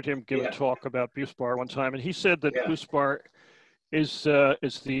 and I heard him give a talk about Buspar one time, and he said that Buspar is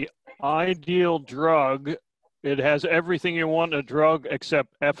the ideal drug. It has everything you want in a drug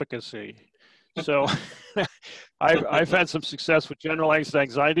except efficacy. So I've had some success with generalized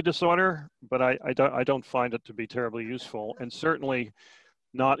anxiety disorder, but I don't find it to be terribly useful, and certainly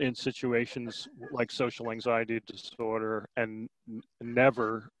not in situations like social anxiety disorder, and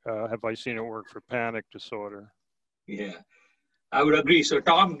never have I seen it work for panic disorder. Yeah, I would agree. So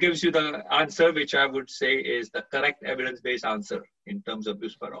Tom gives you the answer, which I would say is the correct evidence-based answer in terms of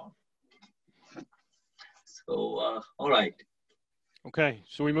buspirone. So, all right. Okay,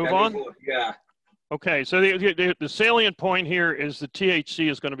 so we move on? Yeah. Okay, so the salient point here is the THC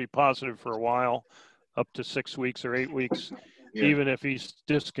is going to be positive for a while, up to 6 weeks or 8 weeks. Yeah. Even if he's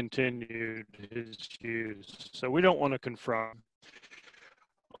discontinued his use. So we don't want to confront.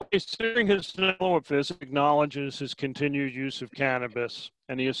 During his follow-up visit, acknowledges his continued use of cannabis,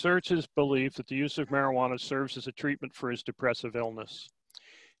 and he asserts his belief that the use of marijuana serves as a treatment for his depressive illness.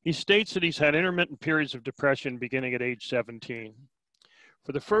 He states that he's had intermittent periods of depression beginning at age 17.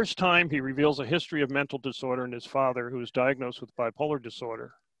 For the first time, he reveals a history of mental disorder in his father, who was diagnosed with bipolar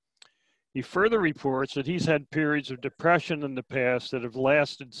disorder. He further reports that he's had periods of depression in the past that have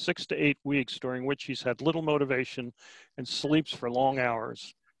lasted 6 to 8 weeks, during which he's had little motivation and sleeps for long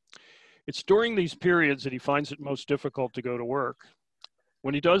hours. It's during these periods that he finds it most difficult to go to work.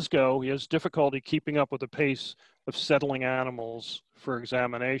 When he does go, he has difficulty keeping up with the pace of settling animals for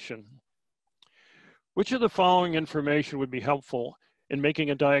examination. Which of the following information would be helpful in making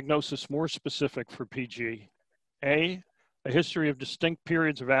a diagnosis more specific for PG? A history of distinct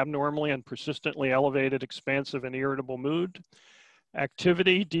periods of abnormally and persistently elevated expansive and irritable mood.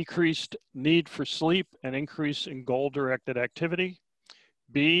 Activity, decreased need for sleep, and increase in goal-directed activity.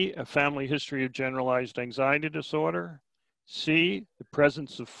 B, a family history of generalized anxiety disorder. C, the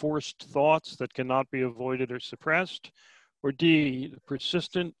presence of forced thoughts that cannot be avoided or suppressed, or D, the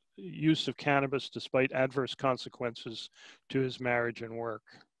persistent use of cannabis despite adverse consequences to his marriage and work.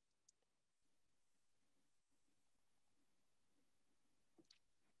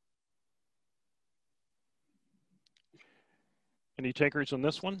 Any takers on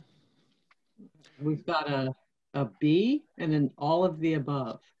this one? We've got a B and then all of the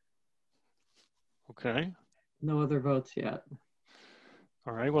above. Okay. No other votes yet.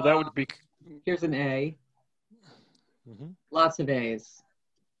 All right, well, that would be... Here's an A. Mm-hmm. Lots of A's.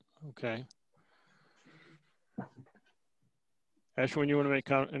 Okay. Ashwin, you want to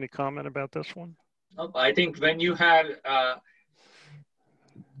make any comment about this one? I think when you have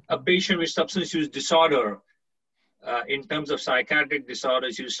a patient with substance use disorder, in terms of psychiatric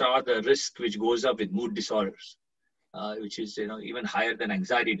disorders, you saw the risk which goes up with mood disorders, which is even higher than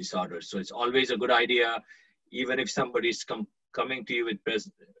anxiety disorders. So it's always a good idea, even if somebody's coming to you with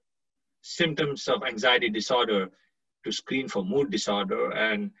symptoms of anxiety disorder, to screen for mood disorder.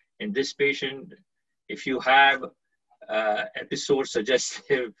 And in this patient, if you have episodes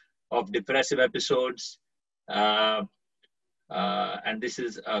suggestive of depressive episodes, and this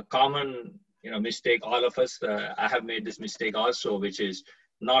is a common mistake, all of us, I have made this mistake also, which is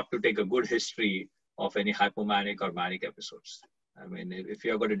not to take a good history of any hypomanic or manic episodes. I mean, if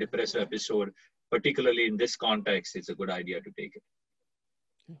you've got a depressive episode, particularly in this context, it's a good idea to take it.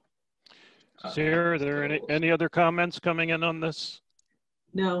 Sarah, are there any other comments coming in on this?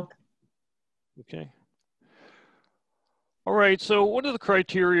 No. Okay. All right, so what are the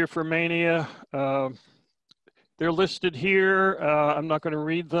criteria for mania? They're listed here. I'm not going to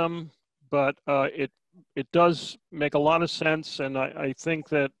read them, but it does make a lot of sense, and I think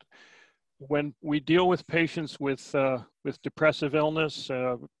that when we deal with patients with depressive illness,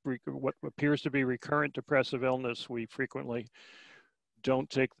 what appears to be recurrent depressive illness, we frequently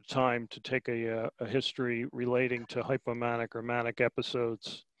don't take the time to take a history relating to hypomanic or manic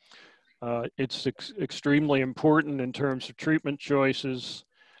episodes. It's extremely important in terms of treatment choices,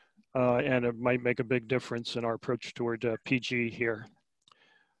 and it might make a big difference in our approach toward PG here.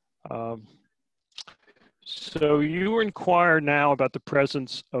 So you inquire now about the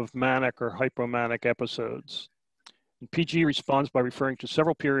presence of manic or hypomanic episodes. And PG responds by referring to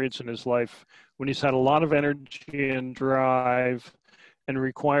several periods in his life when he's had a lot of energy and drive and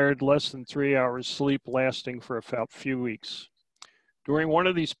required less than 3 hours sleep lasting for about a few weeks. During one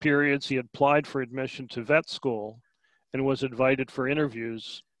of these periods, he applied for admission to vet school and was invited for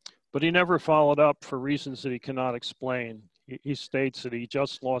interviews, but he never followed up for reasons that he cannot explain. He states that he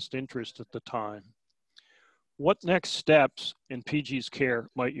just lost interest at the time. What next steps in PG's care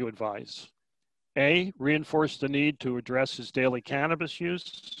might you advise? A, reinforce the need to address his daily cannabis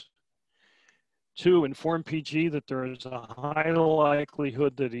use. 2, inform PG that there is a high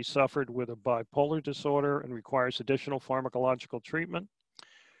likelihood that he suffered with a bipolar disorder and requires additional pharmacological treatment.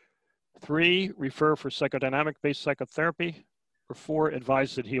 3, refer for psychodynamic-based psychotherapy. Or 4,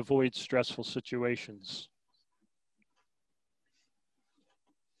 advise that he avoid stressful situations.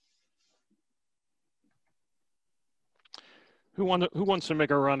 Who wants to make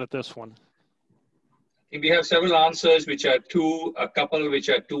a run at this one? I think we have several answers, which are 2, a couple which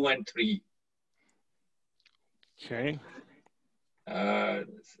are 2 and 3. Okay. I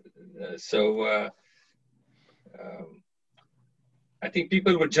think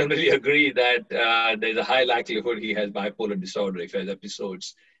people would generally agree that there's a high likelihood he has bipolar disorder if he has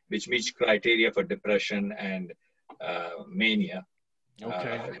episodes which meet criteria for depression and mania.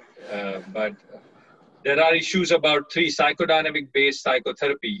 Okay. But there are issues about 3, psychodynamic-based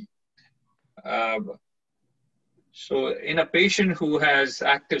psychotherapy. So in a patient who has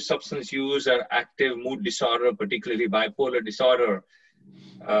active substance use or active mood disorder, particularly bipolar disorder,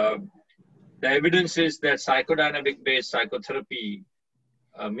 the evidence is that psychodynamic-based psychotherapy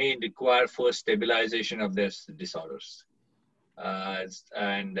may require first stabilization of their disorders.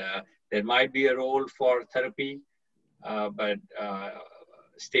 There might be a role for therapy, but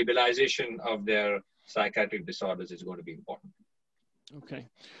stabilization of their psychiatric disorders is going to be important. Okay.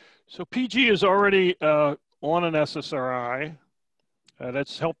 So PG is already on an SSRI.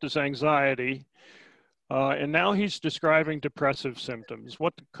 That's helped his anxiety. And now he's describing depressive symptoms.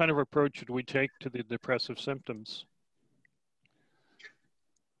 What kind of approach should we take to the depressive symptoms?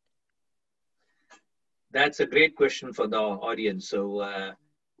 That's a great question for the audience. So,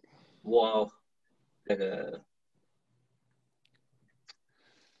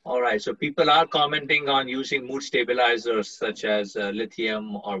 all right, so people are commenting on using mood stabilizers such as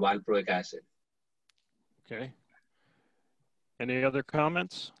lithium or valproic acid. Okay. Any other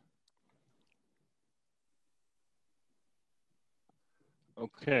comments?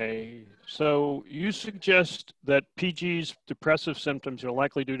 Okay, so you suggest that PG's depressive symptoms are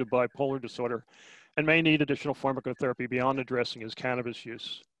likely due to bipolar disorder and may need additional pharmacotherapy beyond addressing his cannabis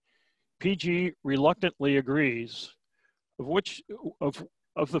use. PG reluctantly agrees.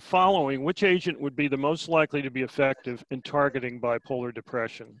 Of the following, which agent would be the most likely to be effective in targeting bipolar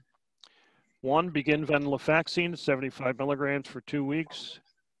depression? 1, begin venlafaxine 75 milligrams for 2 weeks.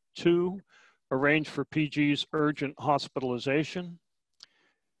 2, arrange for PG's urgent hospitalization.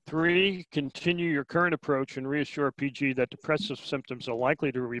 3, continue your current approach and reassure PG that depressive symptoms are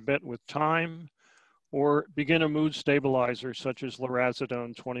likely to remit with time, or begin a mood stabilizer such as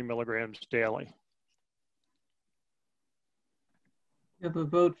lorazepam 20 milligrams daily. You have a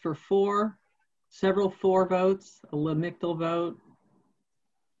vote for 4, several 4 votes, a Lamictal vote.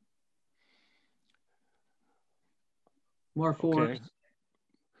 More 4s.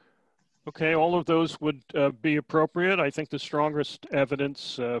 Okay, all of those would be appropriate. I think the strongest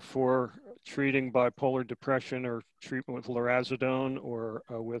evidence for treating bipolar depression or treatment with lorazepam or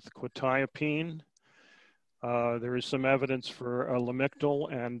with quetiapine. There is some evidence for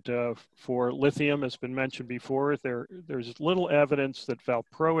Lamictal, and for lithium, as been mentioned before. There's little evidence that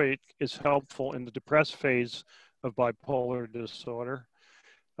valproate is helpful in the depressed phase of bipolar disorder,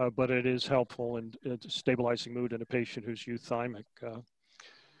 but it is helpful in stabilizing mood in a patient who's euthymic.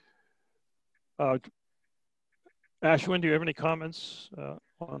 Ashwin, do you have any comments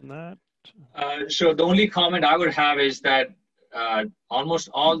on that? So the only comment I would have is that almost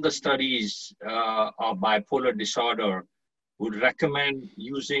all the studies of bipolar disorder would recommend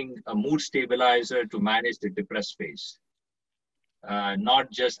using a mood stabilizer to manage the depressed phase, not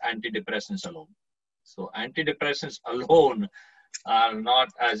just antidepressants alone. So antidepressants alone are not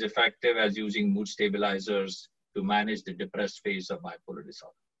as effective as using mood stabilizers to manage the depressed phase of bipolar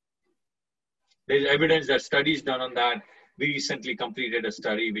disorder. There's evidence that studies done on that. We recently completed a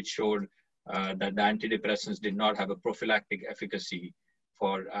study which showed that the antidepressants did not have a prophylactic efficacy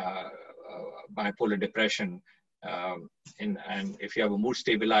for bipolar depression. And if you have a mood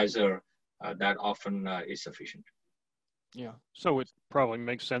stabilizer, that often is sufficient. Yeah, so it probably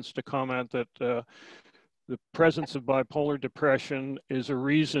makes sense to comment that the presence of bipolar depression is a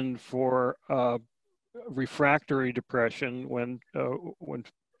reason for refractory depression when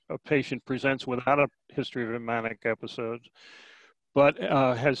a patient presents without a history of a manic episode, but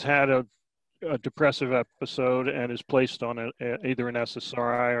has had a depressive episode and is placed on either an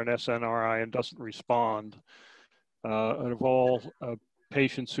SSRI or an SNRI and doesn't respond. And of all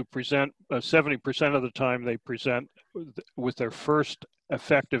patients who present, 70% of the time they present with their first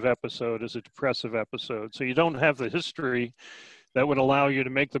effective episode as a depressive episode. So you don't have the history that would allow you to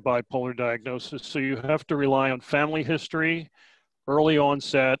make the bipolar diagnosis. So you have to rely on family history, early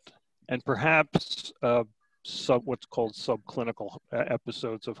onset, and perhaps what's called subclinical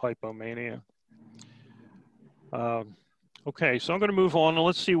episodes of hypomania. Okay, so I'm going to move on and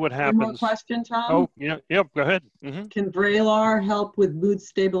let's see what happens. One more question, Tom? Oh, yeah, yep, go ahead. Mm-hmm. Can Vraylar help with mood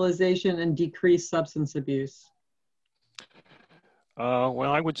stabilization and decrease substance abuse?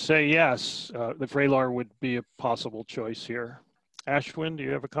 Well, I would say yes. The Vraylar would be a possible choice here. Ashwin, do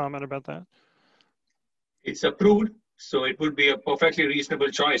you have a comment about that? It's approved, so it would be a perfectly reasonable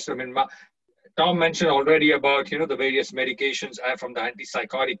choice. I mean, Tom mentioned already about, the various medications from the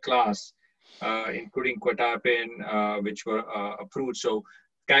antipsychotic class, including quetiapine, which were approved. So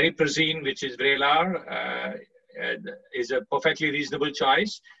cariprazine, which is Vraylar, is a perfectly reasonable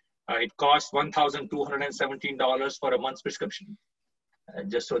choice. It costs $1,217 for a month's prescription.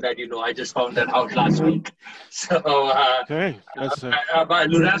 Just so that you know, I just found that out last week. So, okay. But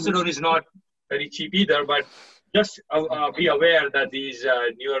lorazepam is not very cheap either. But just be aware that these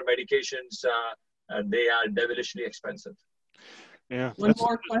newer medications, they are devilishly expensive. Yeah. One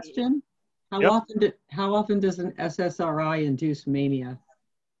more question. How often does an SSRI induce mania?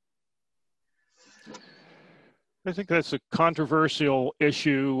 I think that's a controversial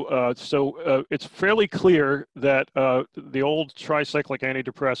issue. It's fairly clear that the old tricyclic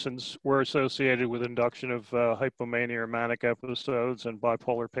antidepressants were associated with induction of hypomania or manic episodes in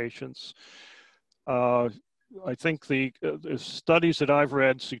bipolar patients. I think the studies that I've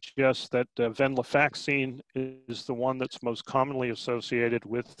read suggest that venlafaxine is the one that's most commonly associated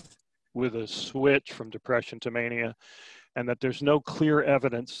with a switch from depression to mania, and that there's no clear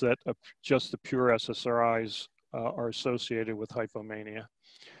evidence that just the pure SSRIs are associated with hypomania.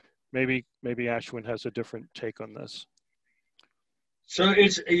 Maybe Ashwin has a different take on this. So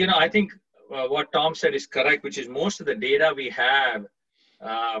it's, I think what Tom said is correct, which is most of the data we have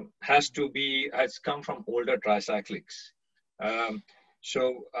has come from older tricyclics.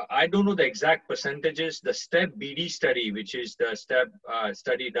 So I don't know the exact percentages. The STEP BD study, which is the STEP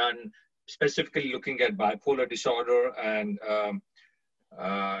study done specifically looking at bipolar disorder and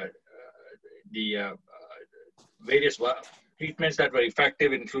the various treatments that were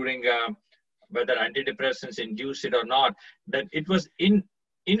effective, including whether antidepressants induced it or not, that it was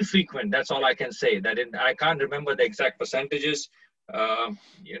infrequent. That's all I can say. I can't remember the exact percentages,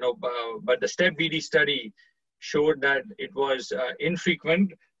 you know, but the STEP BD study showed that it was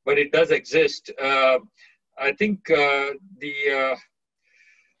infrequent, but it does exist. I think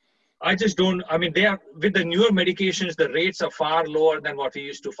I just don't, I mean, with the newer medications, the rates are far lower than what we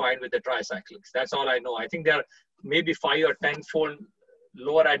used to find with the tricyclics. That's all I know. I think they're maybe 5 or 10-fold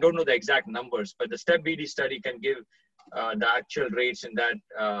lower. I don't know the exact numbers, but the STEP BD study can give the actual rates in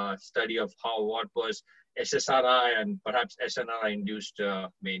that study of what was SSRI and perhaps SNRI-induced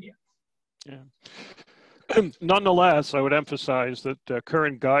mania. Yeah. Nonetheless, I would emphasize that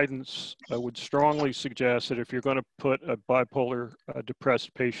current guidance would strongly suggest that if you're going to put a bipolar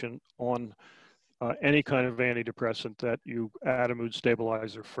depressed patient on any kind of antidepressant, that you add a mood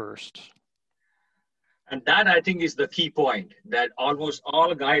stabilizer first. And that, I think, is the key point, that almost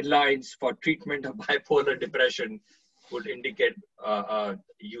all guidelines for treatment of bipolar depression would indicate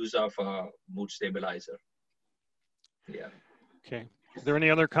use of a mood stabilizer. Yeah. Okay. Are there any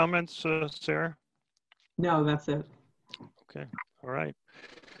other comments, Sarah? No, that's it. Okay, all right.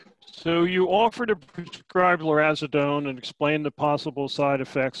 So you offer to prescribe lorazepam and explain the possible side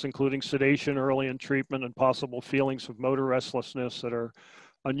effects, including sedation early in treatment and possible feelings of motor restlessness that are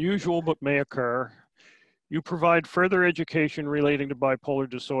unusual but may occur. You provide further education relating to bipolar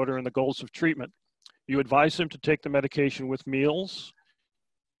disorder and the goals of treatment. You advise him to take the medication with meals.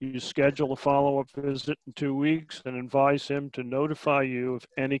 You schedule a follow-up visit in 2 weeks and advise him to notify you of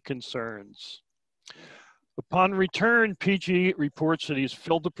any concerns. Upon return, PG reports that he's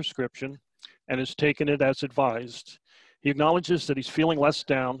filled the prescription and has taken it as advised. He acknowledges that he's feeling less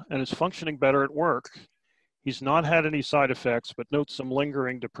down and is functioning better at work. He's not had any side effects, but notes some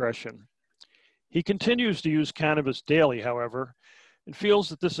lingering depression. He continues to use cannabis daily, however, and feels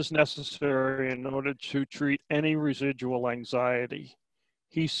that this is necessary in order to treat any residual anxiety.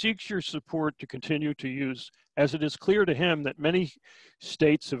 He seeks your support to continue to use, as it is clear to him that many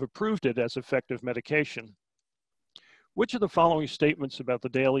states have approved it as effective medication. Which of the following statements about the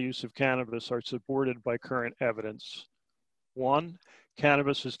daily use of cannabis are supported by current evidence? 1,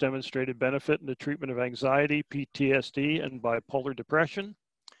 cannabis has demonstrated benefit in the treatment of anxiety, PTSD, and bipolar depression.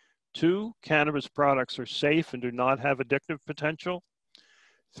 2, cannabis products are safe and do not have addictive potential.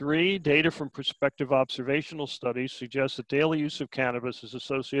 3, data from prospective observational studies suggest that daily use of cannabis is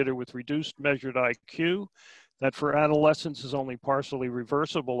associated with reduced measured IQ, that for adolescents is only partially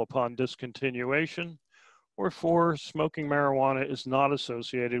reversible upon discontinuation. Or 4, smoking marijuana is not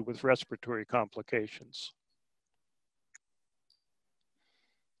associated with respiratory complications.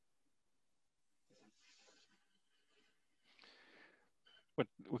 What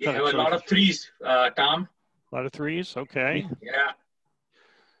yeah, kind of a lot of 3s, Tom. A lot of 3s, okay. Yeah.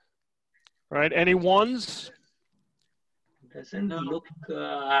 Right, any 1s? Doesn't look,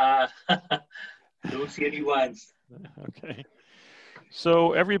 don't see any 1s. Okay.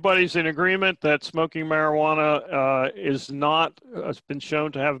 So everybody's in agreement that smoking marijuana is not, has been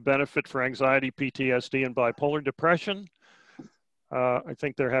shown to have benefit for anxiety, PTSD, and bipolar depression. I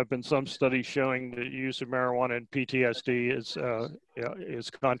think there have been some studies showing the use of marijuana in PTSD is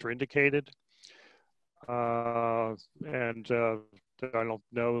contraindicated. And I don't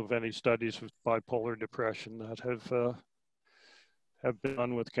know of any studies with bipolar depression that have been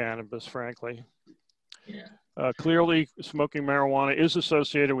done with cannabis, frankly. Yeah. Clearly, smoking marijuana is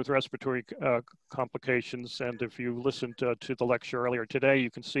associated with respiratory complications. And if you listened to the lecture earlier today,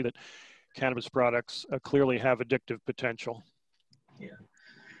 you can see that cannabis products clearly have addictive potential. Yeah.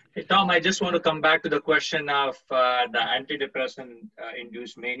 Hey, Tom, I just want to come back to the question of the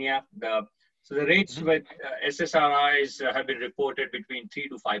antidepressant-induced mania. So the rates with SSRIs have been reported between 3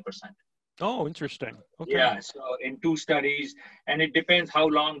 to 5%. Oh, interesting. Okay. Yeah, so in 2 studies, and it depends how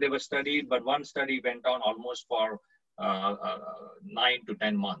long they were studied, but one study went on almost for 9 to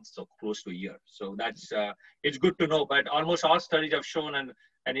 10 months, so close to a year. So that's, it's good to know, but almost all studies have shown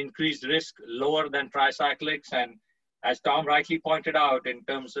an increased risk lower than tricyclics. And as Tom rightly pointed out, in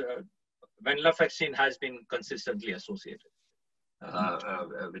terms of venlafaxine has been consistently associated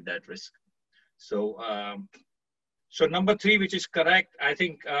with that risk. So, so number 3, which is correct, I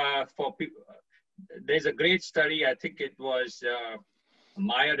think for people, there's a great study. I think it was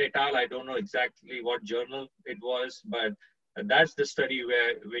Meyer et al. I don't know exactly what journal it was, but that's the study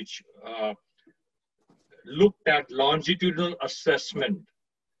which looked at longitudinal assessment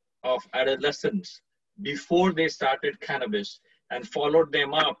of adolescents before they started cannabis and followed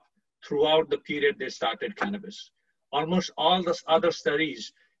them up throughout the period they started cannabis. Almost all the other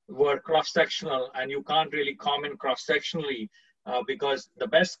studies were cross-sectional, and you can't really comment cross-sectionally because the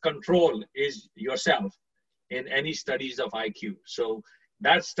best control is yourself in any studies of IQ. So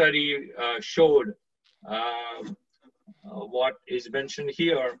that study showed what is mentioned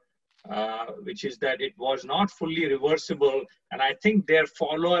here, which is that it was not fully reversible. And I think their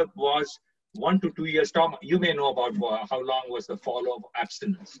follow-up was 1 to 2 years. Tom, you may know about how long was the follow-up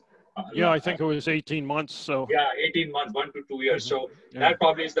abstinence. Yeah, I think it was 18 months. So yeah, 18 months, 1 to 2 years. So yeah. that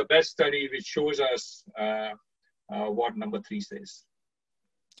probably is the best study which shows us what number 3 says.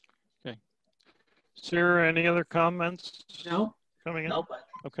 Okay. Sarah, any other comments? No. Coming in? No.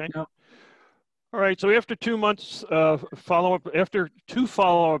 Okay. No. All right, so after 2 months follow-up, after 2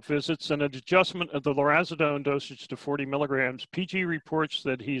 follow-up visits and an adjustment of the lorazepam dosage to 40 milligrams, PG reports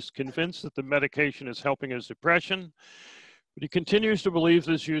that he's convinced that the medication is helping his depression, but he continues to believe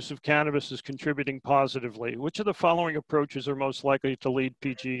this use of cannabis is contributing positively. Which of the following approaches are most likely to lead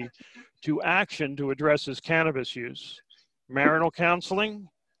PG to action to address his cannabis use? Marital counseling,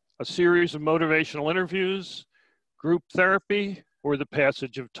 a series of motivational interviews, group therapy, or the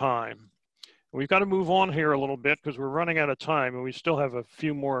passage of time? We've got to move on here a little bit because we're running out of time and we still have a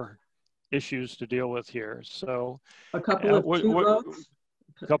few more issues to deal with here. So a couple of two votes.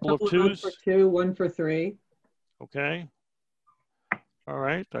 A couple of twos? For 2, 1 for 3. Okay. All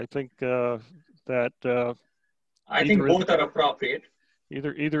right. I think that I think both are appropriate.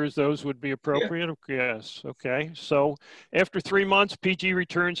 Either of those would be appropriate? Yeah. Yes. Okay. So after 3 months, PG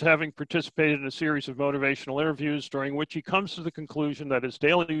returns having participated in a series of motivational interviews during which he comes to the conclusion that his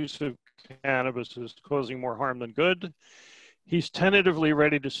daily use of cannabis is causing more harm than good. He's tentatively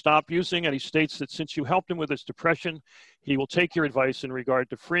ready to stop using, and he states that since you helped him with his depression, he will take your advice in regard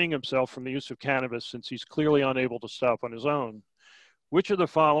to freeing himself from the use of cannabis since he's clearly unable to stop on his own. Which of the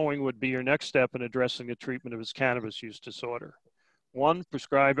following would be your next step in addressing the treatment of his cannabis use disorder? 1,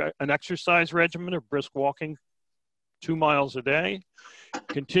 prescribe an exercise regimen of brisk walking 2 miles a day.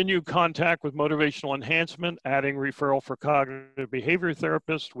 Continue contact with motivational enhancement, adding referral for cognitive behavior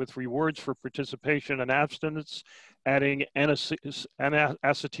therapist with rewards for participation and abstinence, adding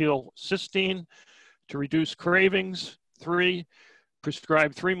acetylcysteine to reduce cravings. 3,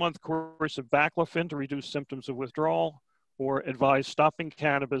 prescribe 3-month course of baclofen to reduce symptoms of withdrawal, or advise stopping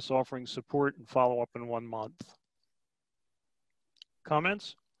cannabis, offering support and follow-up in 1 month.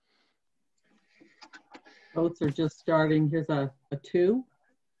 Comments? Votes are just starting. Here's a 2.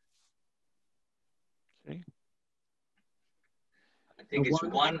 Okay. I think it's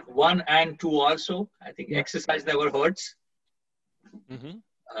 1 and 2 also. I think exercise never hurts. Mm-hmm.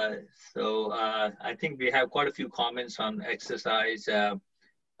 So I think we have quite a few comments on exercise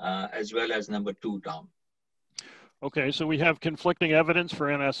as well as number 2, Tom. Okay, so we have conflicting evidence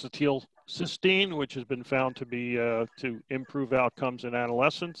for N-acetylcysteine, which has been found to be to improve outcomes in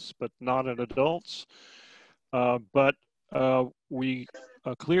adolescents, but not in adults. But we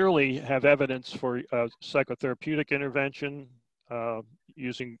clearly have evidence for psychotherapeutic intervention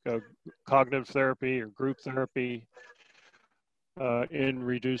using cognitive therapy or group therapy in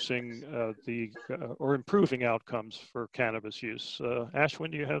reducing or improving outcomes for cannabis use. Ashwin,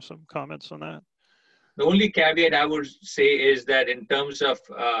 do you have some comments on that? The only caveat I would say is that in terms of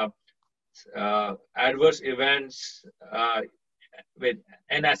adverse events with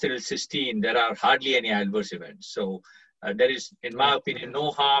N-acetylcysteine, there are hardly any adverse events. So there is, in my opinion,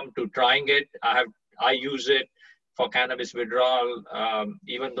 no harm to trying it. I use it for cannabis withdrawal,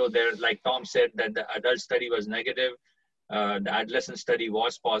 even though there, like Tom said, that the adult study was negative. The adolescent study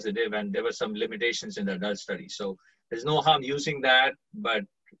was positive, and there were some limitations in the adult study. So there's no harm using that, but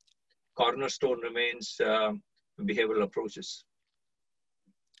cornerstone remains behavioral approaches.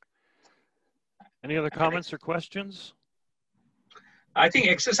 Any other comments or questions? I think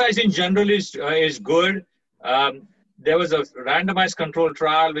exercise in general is good. There was a randomized control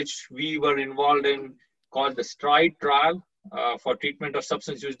trial which we were involved in called the STRIDE trial for treatment of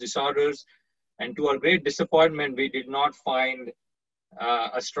substance use disorders. And to our great disappointment, we did not find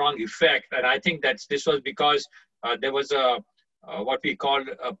a strong effect. And I think this was because there was what we called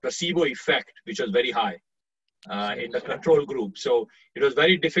a placebo effect, which was very high in the control group. So it was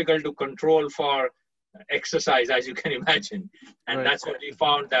very difficult to control for exercise, as you can imagine. And that's when we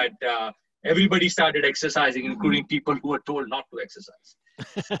found that everybody started exercising, including people who were told not to exercise.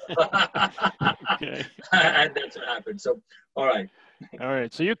 Okay. And that's what happened. So, all right. All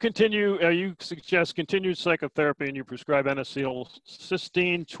right, so you continue, you suggest continued psychotherapy and you prescribe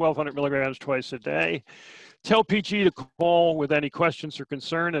N-acetylcysteine, 1,200 milligrams twice a day. Tell PG to call with any questions or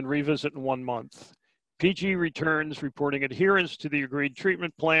concern and revisit in 1 month. PG returns reporting adherence to the agreed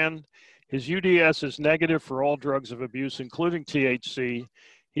treatment plan. His UDS is negative for all drugs of abuse, including THC.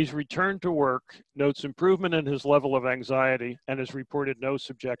 He's returned to work, notes improvement in his level of anxiety, and has reported no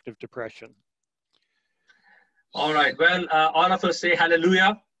subjective depression. All right. Well, all of us say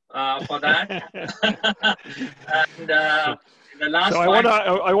hallelujah for that. And the last so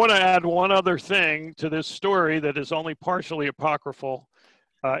I want to add one other thing to this story that is only partially apocryphal,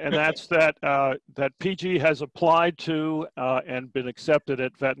 and that's that that PG has applied to and been accepted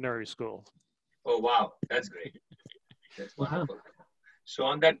at veterinary school. Oh wow, that's great. That's wonderful. So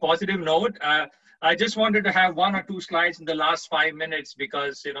on that positive note, I just wanted to have 1 or 2 slides in the last 5 minutes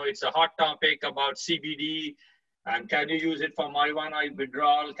because it's a hot topic about CBD. And can you use it for marijuana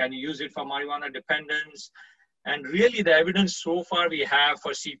withdrawal? Can you use it for marijuana dependence? And really the evidence so far we have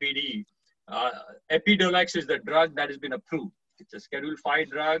for CBD, Epidiolex is the drug that has been approved. It's a Schedule 5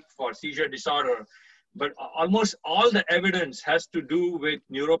 drug for seizure disorder, but almost all the evidence has to do with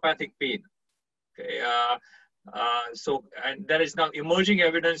neuropathic pain. Okay, and there is now emerging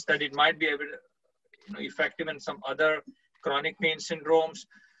evidence that it might be effective in some other chronic pain syndromes.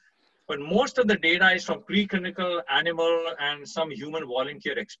 But most of the data is from preclinical, animal, and some human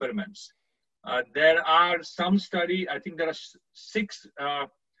volunteer experiments. There are some studies, I think there are 6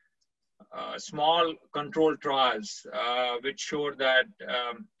 small controlled trials which show that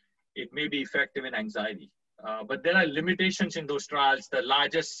it may be effective in anxiety. But there are limitations in those trials. The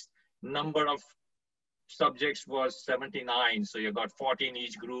largest number of subjects was 79. So you got 40 in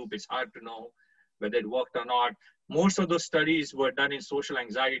each group. It's hard to know whether it worked or not. Most of those studies were done in social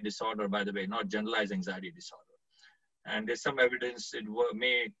anxiety disorder, by the way, not generalized anxiety disorder. And there's some evidence it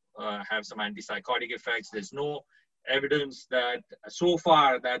may have some antipsychotic effects. There's no evidence that so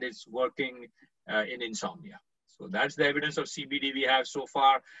far that it's working in insomnia. So that's the evidence of CBD we have so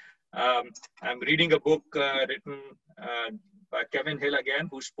far. I'm reading a book written by Kevin Hill again,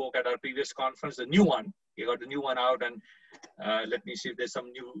 who spoke at our previous conference, the new one. He got the new one out, and let me see if there's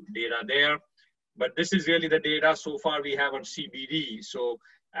some new data there. But this is really the data so far we have on CBD. So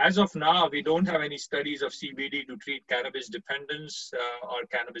as of now, we don't have any studies of CBD to treat cannabis dependence or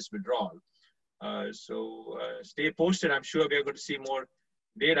cannabis withdrawal. So stay posted. I'm sure we're going to see more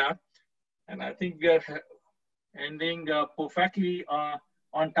data. And I think we are ending perfectly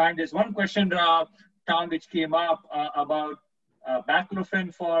on time. There's one question, Tom, which came up about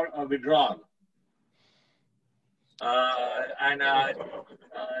baclofen for withdrawal. I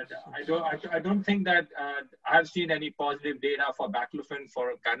don't think that I've seen any positive data for baclofen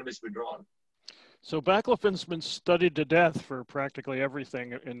for cannabis withdrawal. So baclofen's been studied to death for practically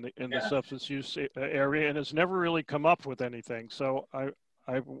everything in the substance use area, and has never really come up with anything. So I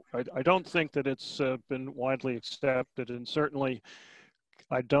don't think that it's been widely accepted, and certainly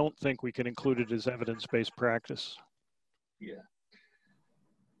I don't think we can include it as evidence-based practice. Yeah.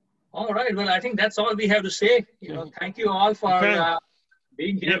 All right. Well, I think that's all we have to say. Thank you all for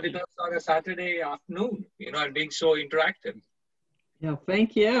being here with us on a Saturday afternoon, and being so interactive. Yeah,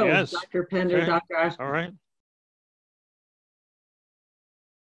 thank you, Dr. Pender, Dr. Ashwin. All right.